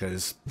 patch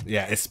because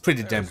yeah, it's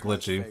pretty damn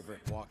glitchy. Favorite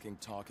walking,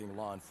 talking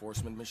law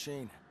enforcement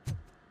machine.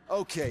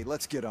 Okay,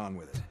 let's get on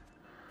with it.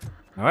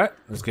 All right,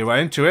 let's get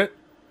right into it.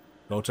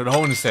 Go to the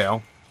holding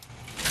cell.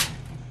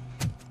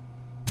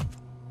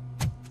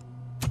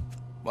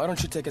 Why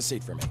don't you take a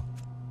seat for me?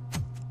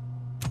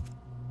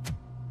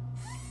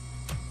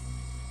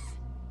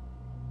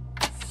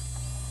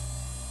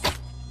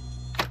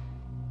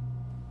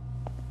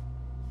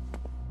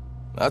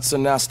 That's a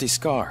nasty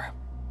scar.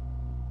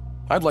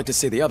 I'd like to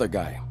see the other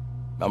guy.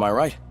 Am I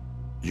right?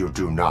 You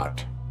do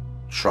not.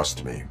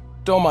 Trust me.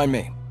 Don't mind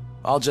me.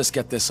 I'll just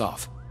get this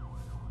off.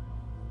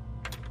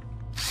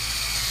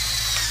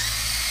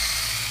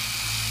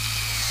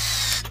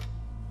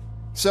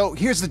 So,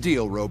 here's the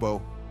deal,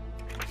 Robo.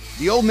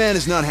 The old man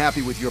is not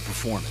happy with your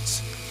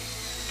performance.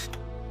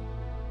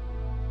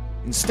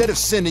 Instead of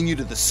sending you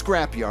to the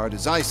scrapyard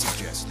as I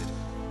suggested,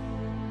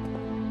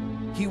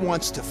 he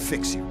wants to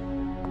fix you.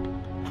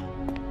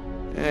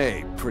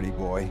 Hey, pretty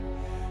boy.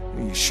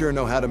 You sure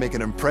know how to make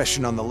an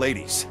impression on the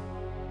ladies.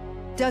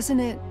 Doesn't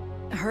it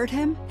hurt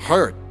him?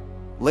 Hurt?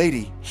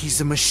 Lady,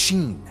 he's a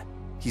machine.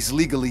 He's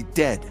legally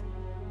dead.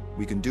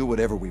 We can do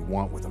whatever we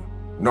want with him.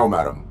 No,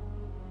 madam.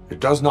 It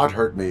does not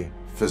hurt me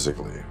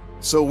physically.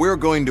 So we're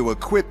going to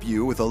equip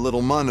you with a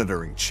little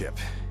monitoring chip.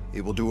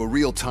 It will do a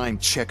real-time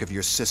check of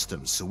your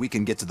systems so we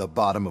can get to the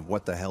bottom of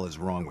what the hell is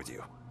wrong with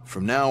you.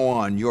 From now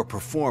on, your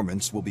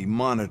performance will be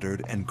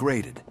monitored and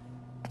graded.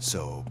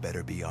 So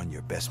better be on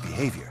your best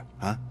behavior,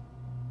 huh?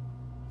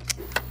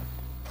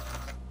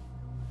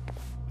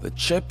 The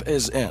chip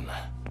is in.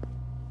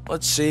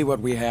 Let's see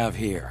what we have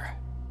here.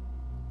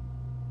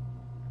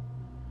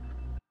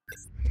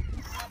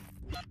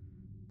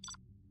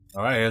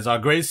 Alright, here's our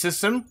grade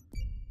system.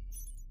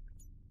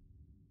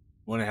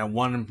 We only have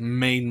one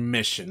main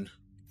mission.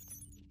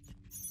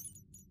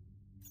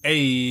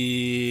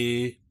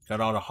 Hey,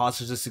 got all the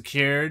hostages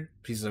secured,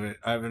 pieces of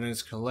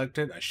evidence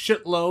collected, a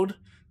shitload.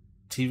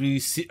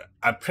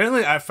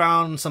 Apparently I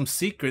found some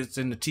secrets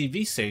in the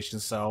TV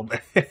station, so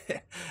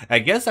I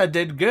guess I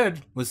did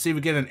good. Let's see if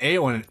we get an A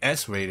or an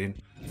S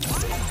rating.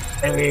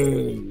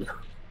 Hey.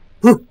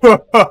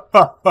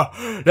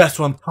 That's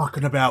what I'm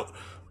talking about.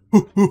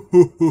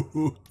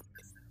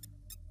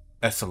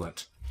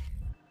 Excellent.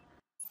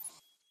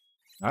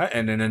 Alright,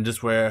 and then this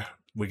is where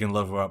we can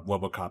level up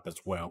RoboCop as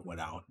well with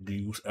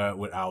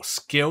our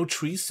skill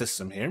tree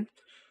system here.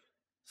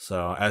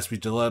 So as we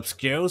develop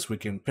skills, we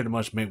can pretty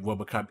much make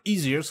RoboCop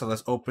easier. So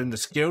let's open the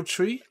skill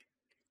tree.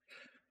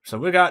 So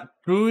we got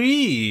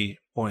 3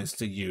 points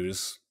to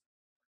use.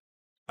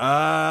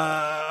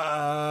 Last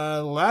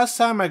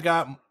time I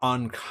got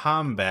on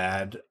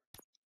combat,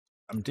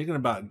 I'm thinking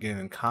about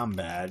getting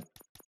combat.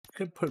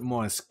 Could put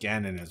more on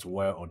scanning as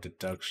well, or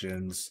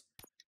deductions.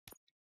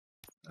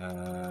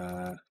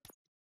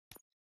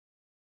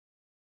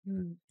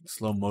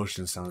 Slow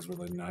motion sounds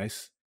really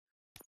nice.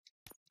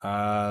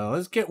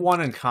 Let's get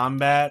 1 in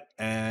combat,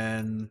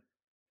 and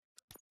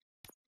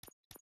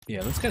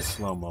Yeah, let's get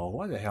slow-mo.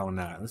 Why the hell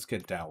not? Let's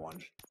get that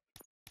one.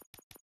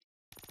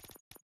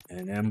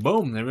 And then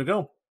boom, there we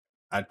go.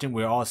 I think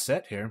we're all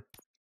set here.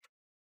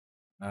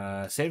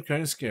 Save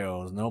current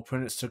skills. No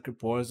printed circuit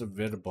boards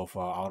available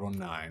for our Auto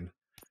 9.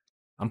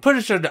 I'm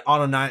pretty sure the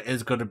Auto 9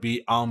 is going to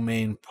be our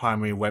main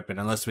primary weapon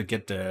unless we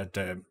get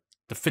the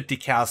 50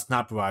 cal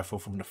sniper rifle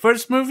from the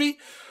first movie.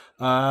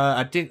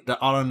 I think the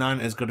Auto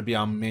 9 is going to be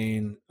our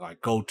main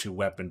like go-to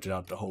weapon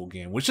throughout the whole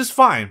game, which is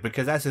fine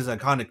because that's his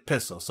iconic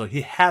pistol. So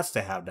he has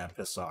to have that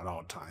pistol at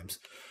all times.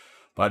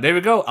 But there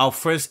we go. Our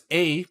first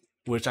A,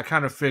 which I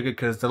kind of figured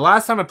because the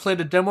last time I played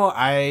the demo,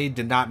 I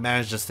did not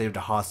manage to save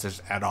the hostage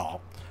at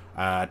all.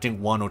 I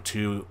think 1 or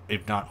 2,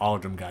 if not all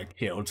of them, got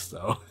killed.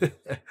 So,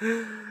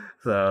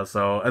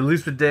 so at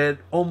least we did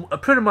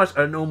pretty much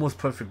an almost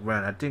perfect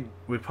run. I think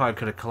we probably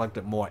could have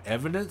collected more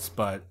evidence,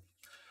 but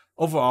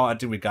overall, I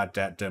think we got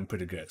that done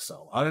pretty good.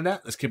 So, other than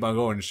that, let's keep on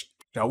going,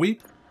 shall we?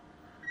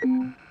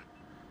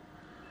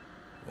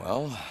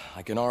 Well,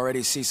 I can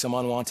already see some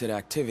unwanted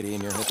activity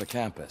in your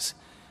hippocampus.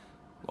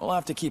 We'll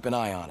have to keep an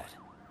eye on it.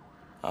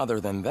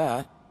 Other than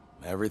that,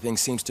 everything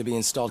seems to be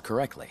installed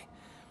correctly.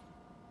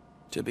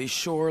 To be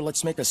sure,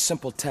 let's make a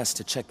simple test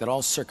to check that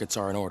all circuits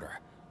are in order.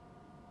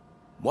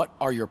 What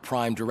are your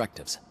prime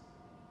directives?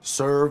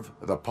 Serve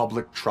the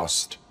public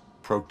trust.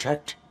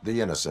 Protect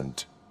the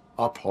innocent.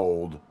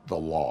 Uphold the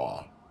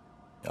law.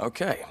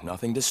 Okay,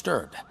 nothing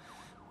disturbed.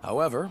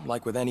 However,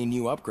 like with any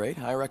new upgrade,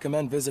 I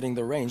recommend visiting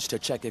the range to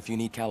check if you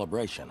need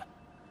calibration.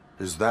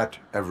 Is that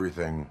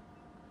everything?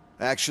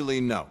 Actually,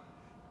 no.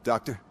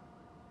 Doctor?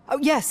 Oh,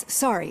 yes,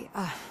 sorry.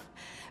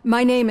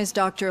 My name is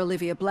Dr.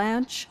 Olivia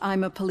Blanche.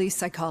 I'm a police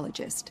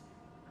psychologist.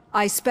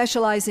 I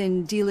specialize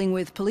in dealing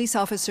with police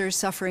officers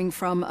suffering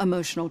from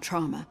emotional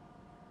trauma.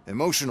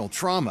 Emotional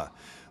trauma?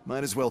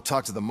 Might as well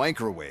talk to the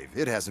microwave.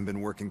 It hasn't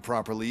been working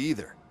properly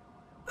either.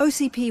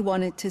 OCP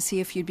wanted to see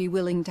if you'd be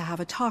willing to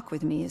have a talk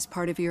with me as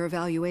part of your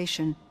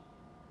evaluation.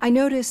 I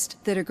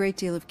noticed that a great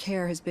deal of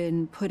care has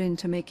been put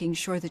into making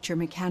sure that your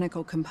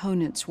mechanical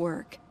components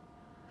work.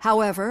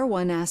 However,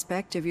 one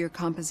aspect of your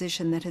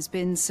composition that has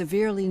been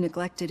severely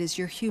neglected is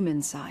your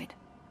human side,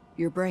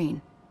 your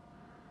brain.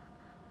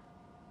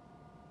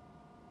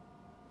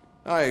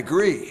 I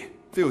agree.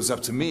 If it was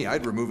up to me,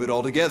 I'd remove it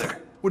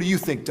altogether. What do you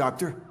think,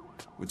 Doctor?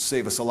 Would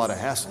save us a lot of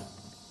hassle.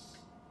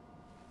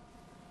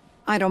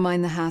 I don't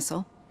mind the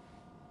hassle.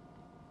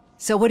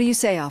 So what do you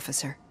say,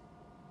 officer?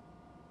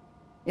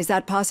 Is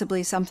that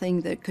possibly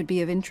something that could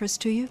be of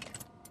interest to you?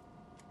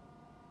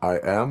 I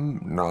am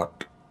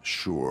not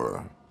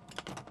sure.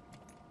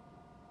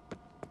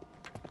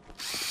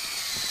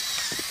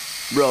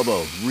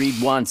 Robo,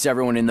 Reed wants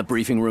everyone in the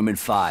briefing room in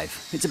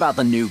 5. It's about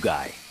the new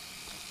guy.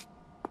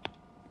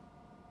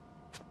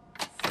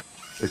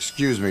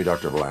 Excuse me,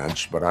 Dr.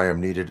 Blanche, but I am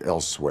needed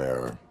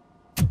elsewhere.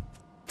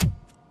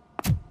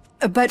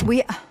 But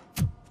we...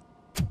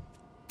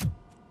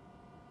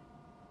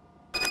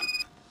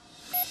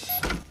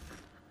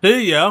 There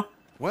you go.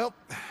 Well,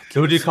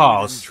 duty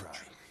calls.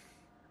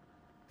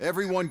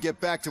 Everyone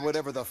get back to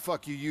whatever the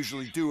fuck you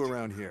usually do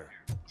around here.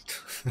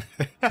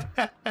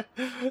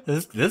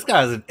 This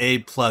guy's an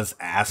A+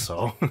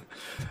 asshole.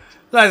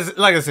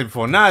 like I said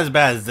before, not as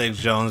bad as Dick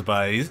Jones,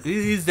 but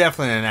he's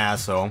definitely an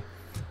asshole.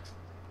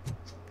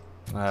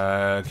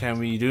 Can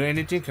we do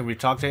anything? Can we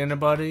talk to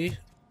anybody?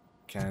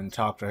 Can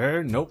talk to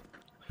her? Nope.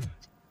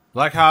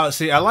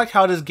 I like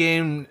how this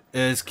game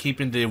is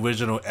keeping the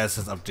original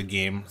essence of the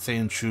game,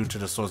 staying true to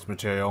the source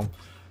material.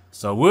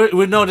 So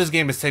we know this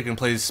game is taking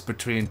place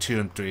between 2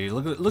 and 3.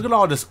 Look at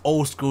all this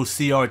old school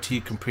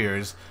CRT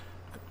computers.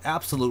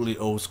 Absolutely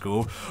old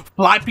school.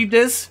 Floppy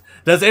disk?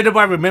 Does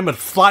anybody remember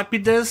floppy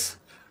disk?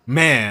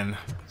 Man,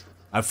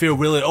 I feel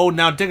really old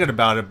now thinking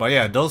about it. But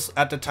yeah, those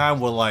at the time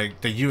were like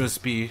the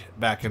USB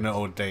back in the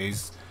old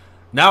days.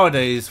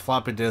 Nowadays,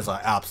 floppy disks are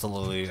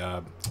absolutely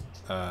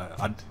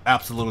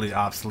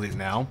obsolete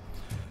now.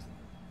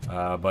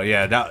 But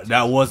yeah,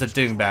 that was a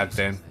thing back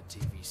then.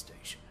 TV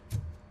station.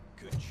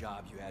 Good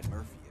job you had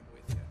Murphy in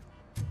with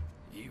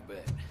you. You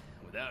bet.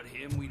 Without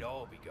him, we'd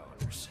all be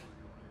goners.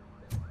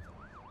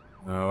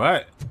 All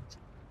right.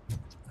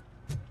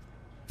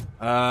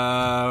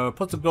 We're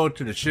supposed to go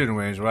to the shooting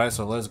range, right?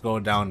 So let's go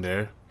down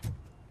there.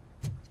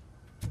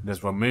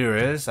 That's where Mira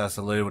is. That's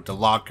the lady with the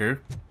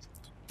locker.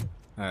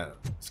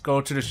 Let's go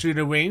to the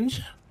shooting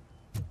range.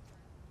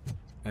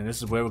 And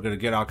this is where we're going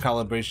to get our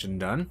calibration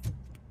done.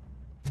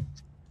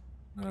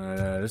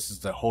 This is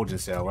the holding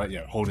cell, right?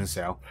 Yeah, holding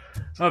cell.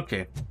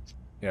 Okay.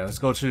 Yeah, let's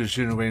go to the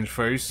shooting range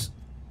first.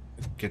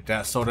 Get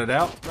that sorted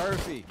out.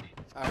 Murphy,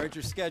 I heard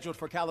you're scheduled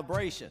for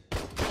calibration.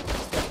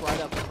 Step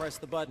right up and press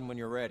the button when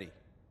you're ready.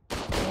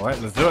 Alright,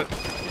 let's do it.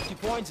 50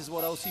 points is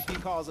what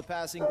OCP calls a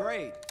passing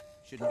grade.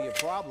 Shouldn't be a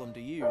problem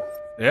to you.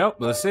 Yep,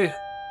 let's see.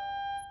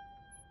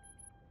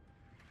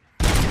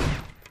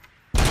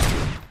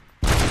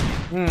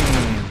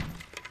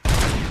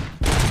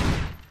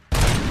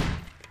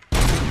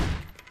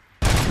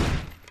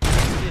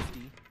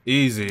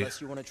 Easy.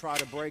 Unless you want to try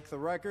to break the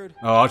record.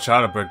 Oh, I'll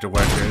try to break the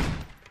record.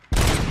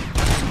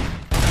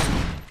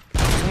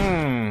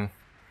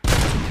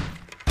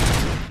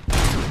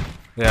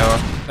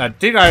 Yeah, I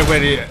think I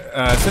already,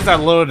 since I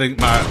loaded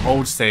my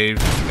old save,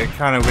 it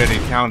kind of already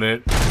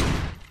counted.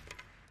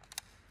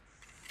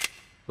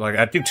 Like,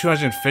 I think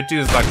 250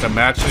 is like the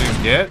max you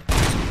can get.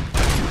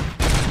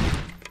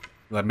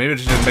 Like, maybe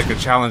they should make a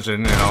challenge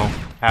and, you know,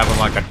 having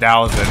like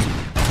 1,000.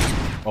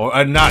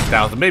 Or, not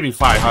 1,000, maybe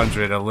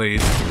 500 at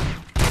least.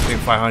 I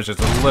think 500 is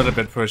a little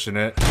bit pushing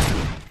it.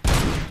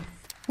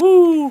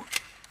 Woo!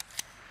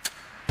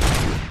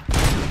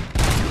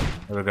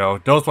 There we go.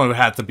 Those ones would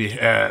have to be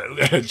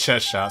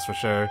chest shots for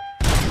sure.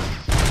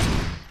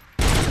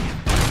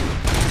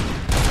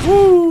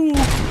 Woo!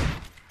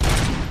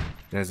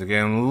 There's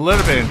again a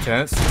little bit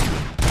intense.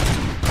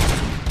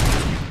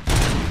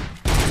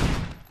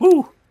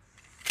 Woo!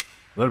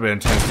 A little bit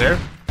intense there.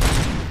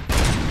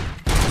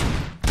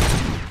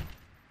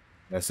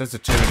 That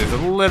sensitivity is a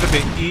little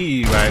bit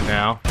E right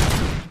now.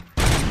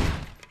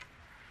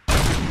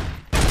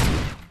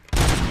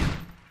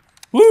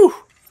 Woo!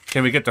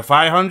 Can we get to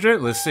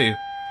 500? Let's see.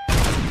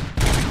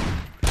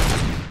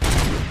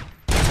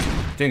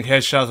 I think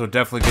headshots will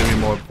definitely give me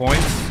more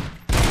points.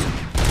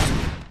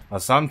 But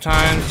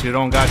sometimes you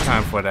don't got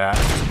time for that.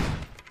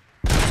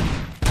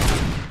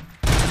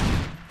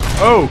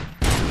 Oh!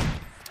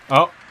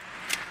 Oh.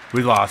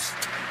 We lost.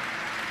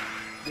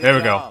 There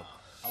we go.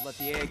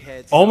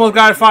 Almost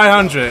got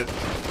 500.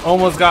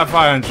 Almost got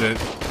 500.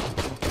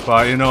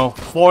 But, you know,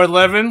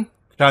 411,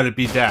 try to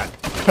beat that.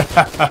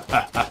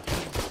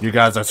 You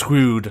guys are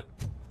screwed.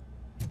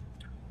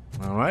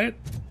 Alright.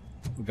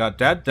 We got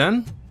that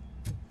done.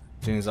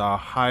 I think it's our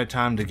high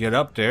time to get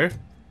up there.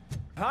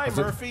 Hi,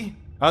 Murphy.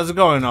 How's it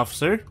going,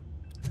 officer?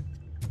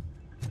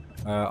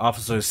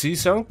 Officer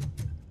CISO.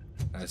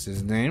 That's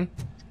his name.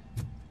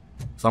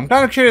 So I'm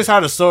kind of curious how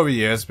the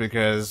story is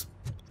because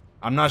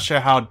I'm not sure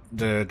how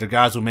the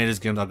guys who made this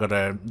game are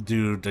gonna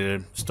do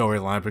the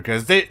storyline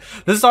because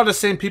this are the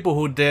same people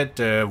who did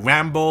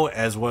Rambo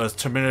as well as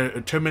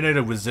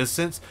Terminator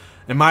Resistance.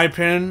 In my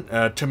opinion,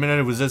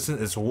 Terminator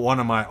Resistance is one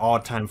of my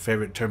all-time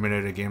favorite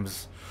Terminator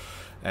games.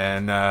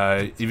 And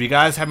if you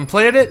guys haven't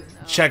played it,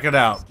 check it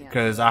out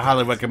because I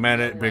highly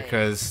recommend it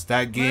because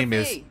that game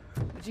is.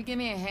 Would you give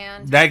me a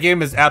hand? That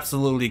game is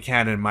absolutely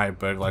canon in my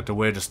book. Like the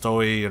way the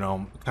story, you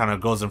know, kind of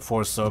goes in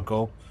full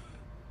circle.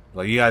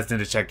 Like you guys need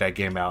to check that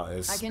game out.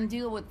 I can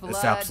deal with blood,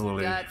 it's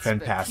absolutely guts,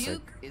 fantastic.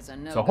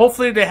 No so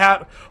hopefully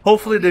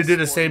they do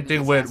the same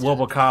thing with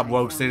RoboCop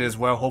Rogue City as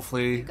well.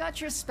 Hopefully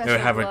they'll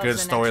have a good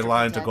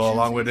storyline to go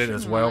along with it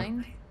as well.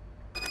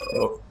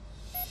 Oh,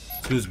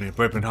 excuse me,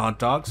 burping hot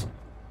dogs.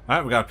 All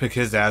right, we gotta pick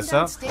his ass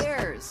up.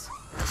 Downstairs.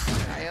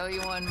 I owe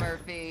you one,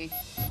 Murphy.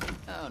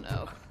 Oh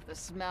no, the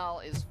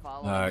smell is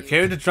following you.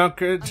 Carry the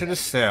drunkard to the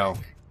cell.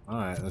 All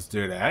right, let's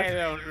do that. I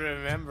don't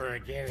remember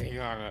getting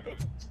on a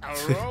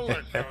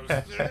roller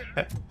coaster.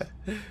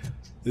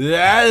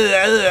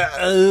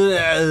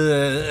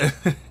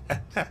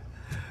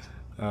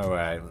 All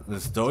right,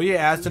 let's throw your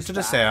ass into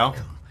the cell.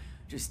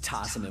 Just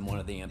toss him in one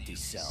of the empty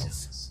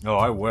cells. Oh,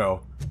 I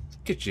will.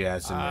 Get your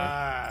ass in there.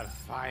 Ah,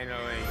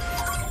 finally.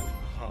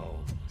 Oh.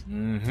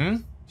 Mm-hmm.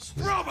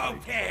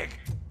 Robo-Pig!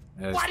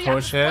 There's Why do you have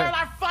to spoil Pushhead.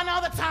 our fun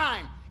all the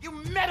time? You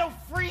metal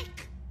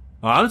freak!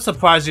 Oh, I'm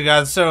surprised you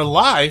guys are still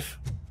alive.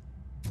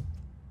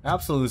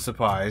 Absolutely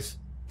surprised.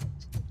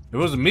 If it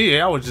wasn't me,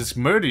 I would just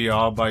murder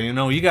y'all, but you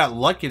know, you got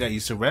lucky that you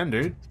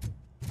surrendered.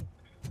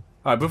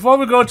 Alright, before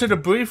we go to the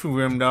briefing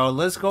room though,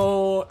 let's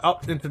go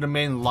up into the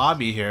main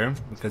lobby here,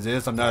 because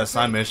there's another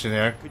side mission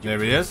here.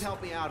 There he is.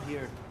 Help me out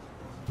here.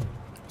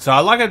 So I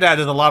like it that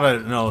there's a lot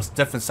of, you know,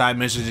 different side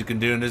missions you can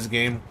do in this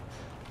game.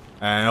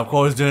 And of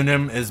course doing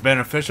them is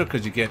beneficial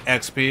because you get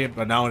XP,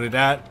 but not only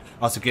that,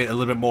 also get a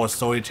little bit more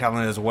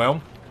storytelling as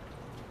well.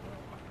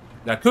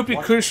 That could be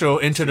crucial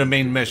into the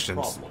main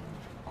missions.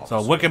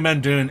 So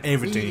recommend doing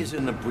everything. He is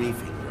in the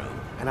briefing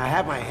room, and I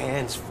have my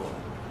hands full.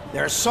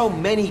 There are so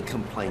many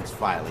complaints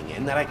filing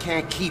in that I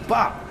can't keep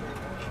up.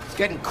 It's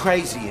getting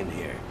crazy in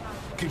here.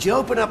 Could you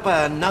open up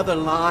another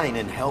line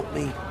and help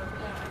me?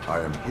 I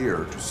am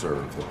here to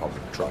serve the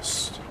public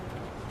trust.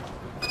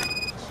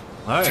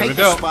 Alright, here we Take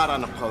go. a spot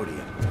on the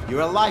podium.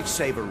 You're a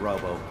lifesaver,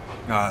 Robo.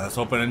 Let's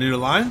open a new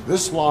line.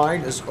 This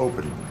line is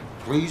open.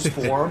 Please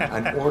form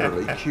an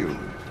orderly queue.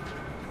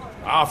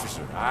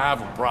 Officer, I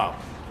have a problem.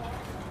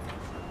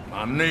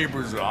 My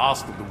neighbors are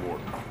hostile toward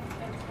me.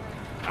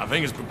 I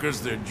think it's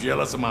because they're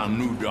jealous of my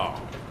new dog.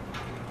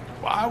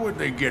 Why would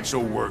they get so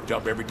worked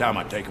up every time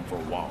I take him for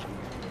a walk?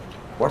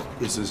 What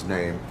is his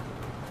name?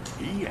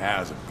 He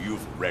has a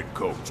beautiful red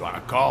coat, so I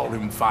called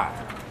him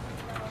Fire.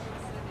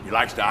 He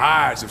likes to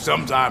hide, so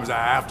sometimes I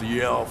have to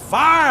yell,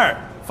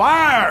 "Fire!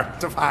 Fire!"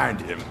 to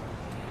find him.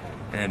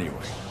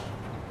 Anyway,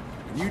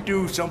 can you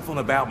do something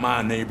about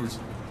my neighbors?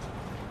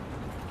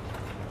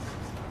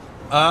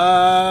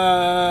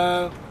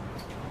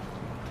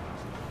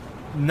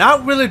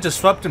 Not really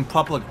disrupting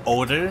public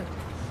order.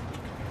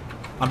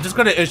 I'm just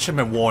gonna issue him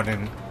a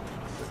warning.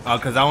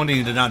 Because I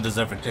only did not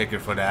deserve a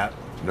ticket for that.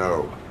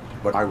 No,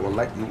 but I will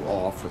let you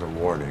off with a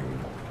warning.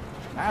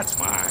 That's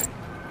fine.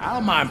 I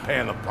don't mind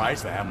paying the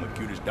price for having the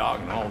cutest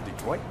dog in all of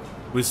Detroit.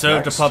 We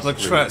serve the Next, public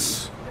please.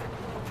 trust.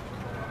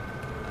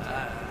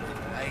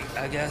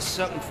 I got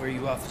something for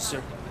you,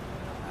 officer.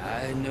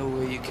 I know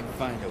where you can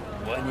find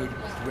a wanted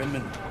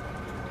criminal.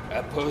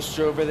 That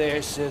poster over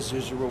there says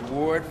there's a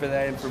reward for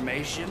that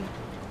information.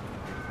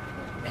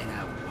 And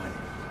I want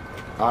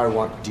it. I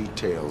want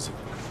details.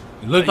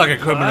 You look like a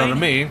criminal to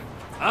me.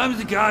 I'm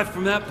the guy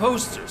from that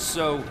poster,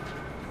 so...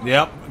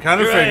 Yep,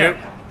 kind of figured.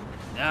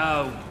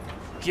 Now,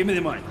 give me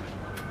the money.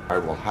 I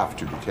will have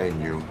to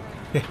detain you.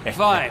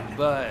 Fine,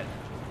 but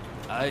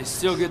I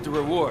still get the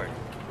reward,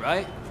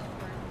 right?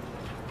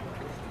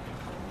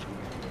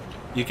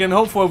 You can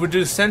hope for a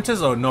reduced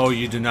sentence, or no,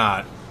 you do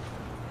not.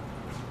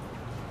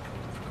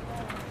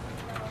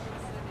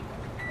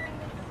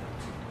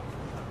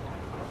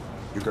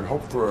 You can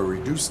hope for a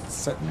reduced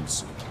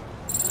sentence.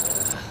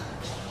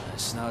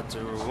 That's not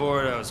the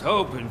reward I was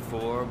hoping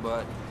for,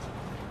 but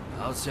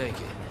I'll take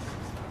it.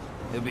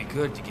 It'll be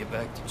good to get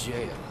back to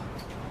jail.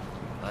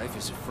 Life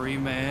as a free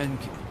man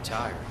can be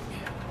tiring.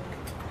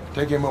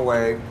 Take him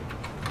away.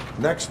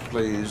 Next,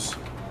 please.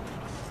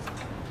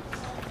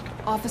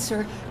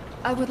 Officer,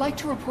 I would like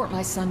to report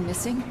my son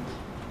missing.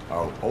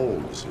 How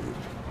old is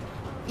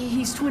he?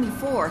 He's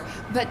 24,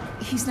 but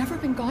he's never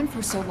been gone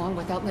for so long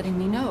without letting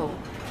me know.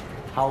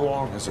 How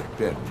long has it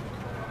been?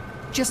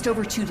 Just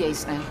over 2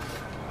 days now.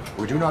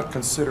 We do not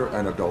consider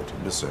an adult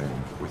missing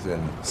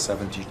within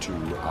 72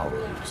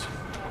 hours.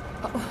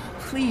 Oh,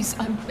 please,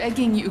 I'm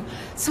begging you.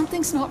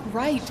 Something's not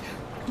right.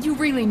 You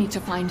really need to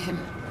find him.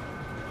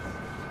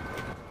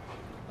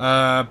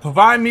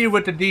 Provide me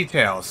with the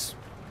details.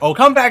 Oh,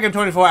 come back in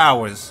 24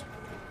 hours.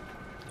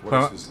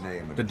 What is his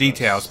name? The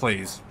details,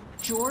 please.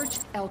 George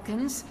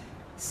Elkins,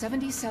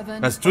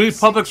 77. That's 3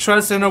 public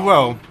trusts in a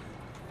row.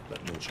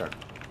 Let me check.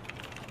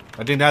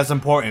 I think that's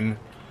important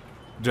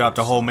throughout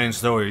the whole main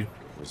story.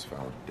 Was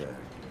found dead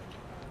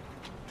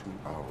 2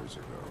 hours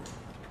ago.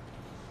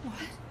 What?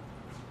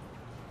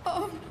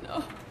 Oh,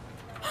 no.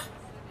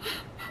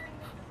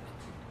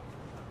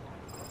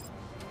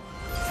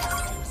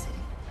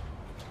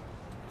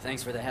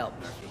 Thanks for the help,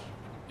 Murphy.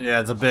 Yeah,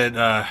 it's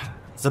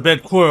a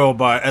bit cruel,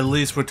 but at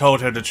least we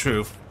told her the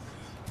truth.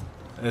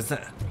 It's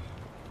not,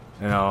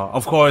 you know,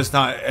 of course,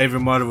 not every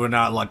mother would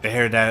not like to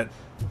hear that.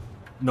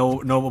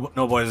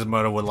 Nobody's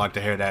mother would like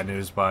to hear that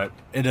news, but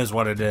it is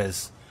what it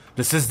is.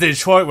 This is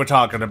Detroit we're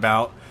talking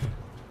about,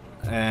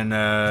 and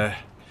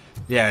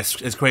yeah,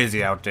 it's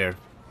crazy out there.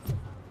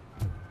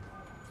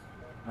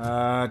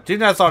 I think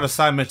that's all the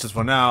side missions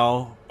for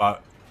now.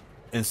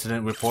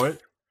 Incident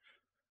report.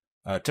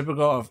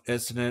 Typical of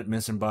incident,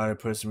 missing body,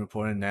 person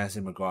reporting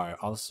Nancy McGuire.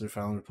 Officer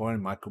found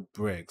reporting Michael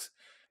Briggs.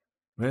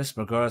 Miss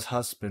McGuire's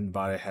husband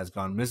body has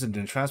gone missing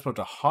and transported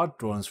to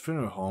Hawthorne's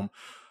funeral home.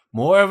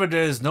 Moreover,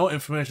 there is no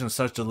information of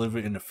such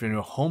delivery in the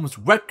funeral home's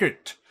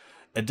record.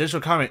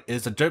 Additional comment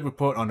is a dirt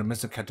report on the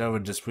missing cadaver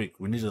this week.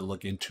 We need to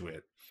look into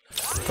it.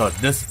 So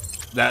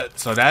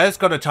that is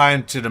going to tie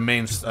into the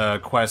main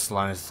quest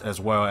lines as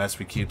well as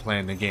we keep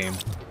playing the game.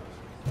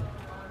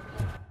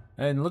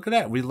 And look at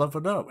that, we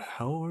leveled up.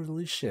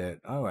 Holy shit.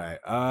 Alright,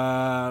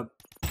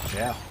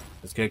 yeah,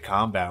 let's get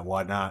combat,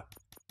 why not?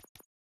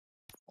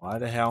 Why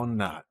the hell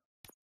not?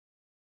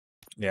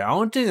 Yeah, I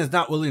don't think it's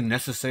not really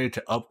necessary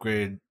to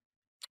upgrade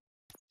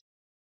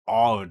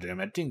all of them.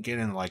 I think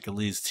getting like at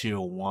least tier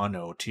 1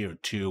 or tier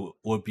 2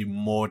 would be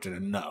more than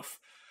enough.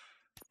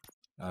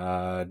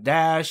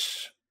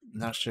 Dash,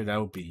 not sure that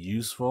would be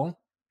useful.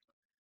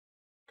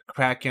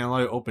 Crack and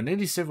lawyer open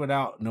any safe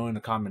without knowing the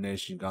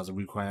combination. Guys,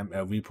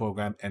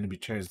 reprogram enemy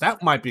turns.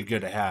 That might be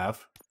good to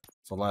have.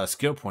 It's a lot of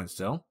skill points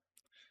though.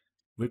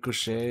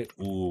 Ricochet.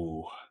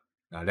 Ooh.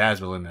 Now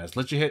that's really nice.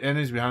 Let you hit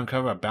enemies behind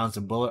cover, a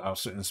bouncing bullet out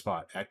a certain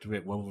spot.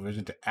 Activate World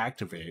Vision to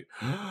activate.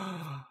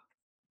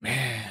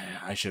 Man,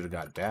 I should have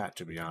got that,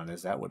 to be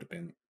honest. That would have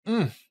been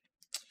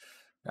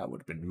that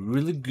would have been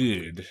really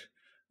good.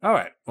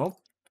 Alright, well,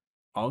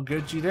 I'll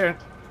get you there.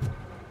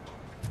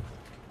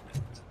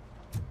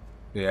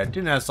 Yeah, I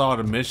think that's all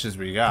the missions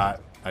we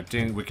got. I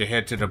think we can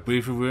head to the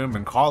briefing room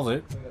and call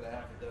it.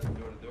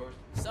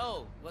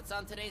 So, what's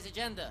on today's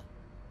agenda?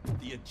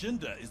 The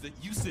agenda is that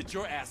you sit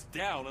your ass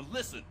down and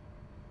listen.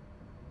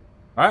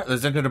 Alright,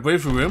 let's enter the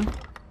briefing room.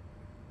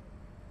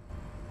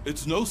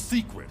 It's no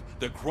secret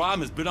that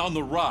crime has been on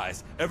the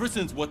rise ever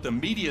since what the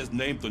media has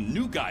named the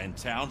new guy in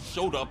town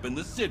showed up in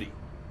the city.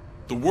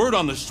 The word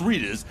on the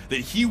street is that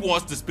he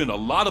wants to spend a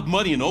lot of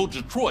money in old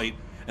Detroit,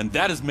 and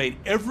that has made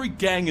every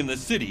gang in the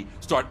city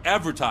start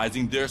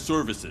advertising their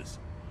services.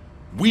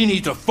 We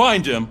need to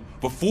find him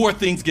before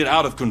things get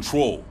out of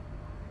control.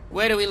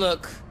 Where do we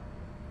look?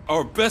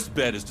 Our best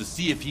bet is to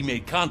see if he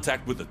made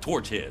contact with the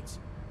Torchheads.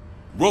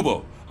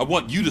 Robo, I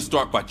want you to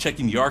start by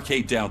checking the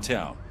arcade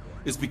downtown.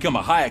 It's become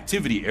a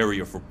high-activity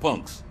area for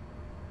punks.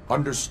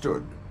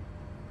 Understood.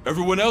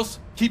 Everyone else,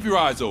 keep your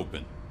eyes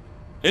open.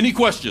 Any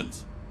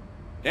questions?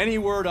 Any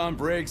word on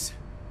Briggs?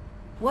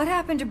 What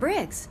happened to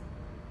Briggs?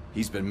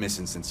 He's been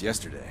missing since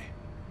yesterday.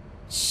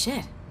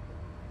 Shit.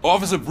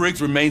 Officer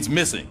Briggs remains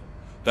missing.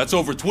 That's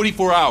over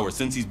 24 hours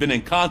since he's been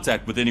in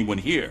contact with anyone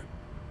here.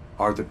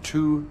 Are the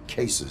two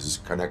cases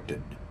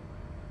connected?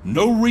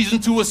 No reason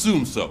to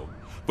assume so.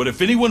 But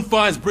if anyone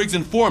finds Briggs'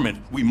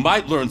 informant, we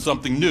might learn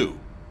something new.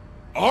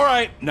 All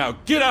right, now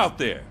get out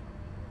there.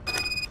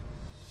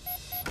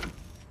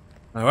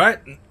 All right,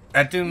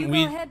 I think You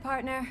go ahead,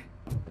 partner.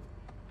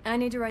 I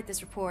need to write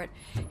this report,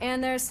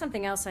 and there's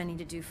something else I need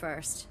to do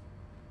first.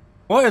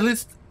 Well, at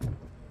least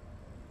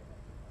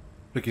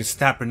we can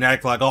snap her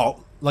neck like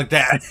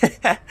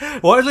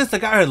that. Well, at least the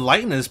guy her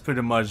lighting is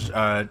pretty much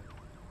down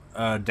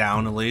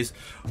at least.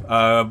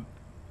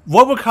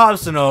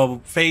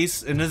 RoboCop's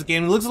face in this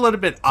game looks a little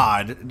bit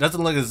odd. It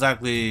doesn't look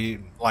exactly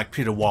like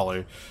Peter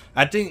Waller.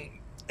 I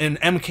think in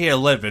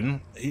MK11,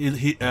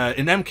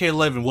 in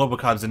MK11,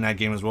 RoboCop's in that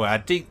game as well. I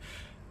think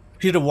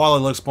Peter Waller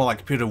looks more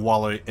like Peter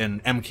Waller in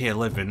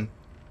MK11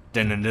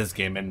 than in this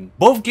game, and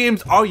both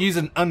games are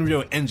using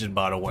Unreal Engine,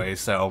 by the way.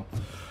 So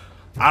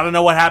I don't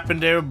know what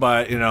happened there,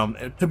 but you know,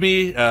 to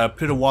me,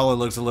 Peter Waller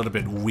looks a little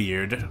bit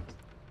weird,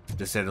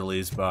 to say the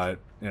least. But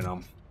you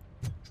know,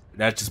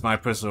 that's just my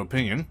personal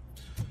opinion.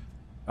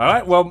 All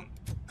right, well,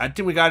 I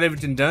think we got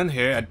everything done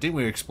here. I think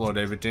we explored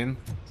everything,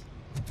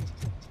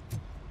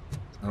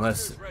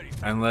 unless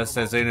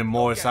there's any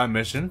more side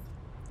mission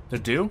to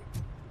do.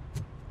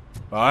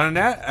 But other than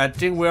that, I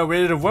think we're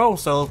ready to roll.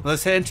 So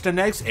let's head into the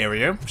next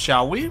area,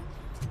 shall we?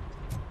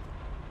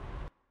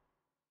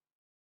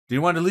 Do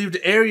you want to leave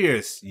the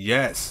areas?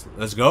 Yes,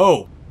 let's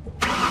go.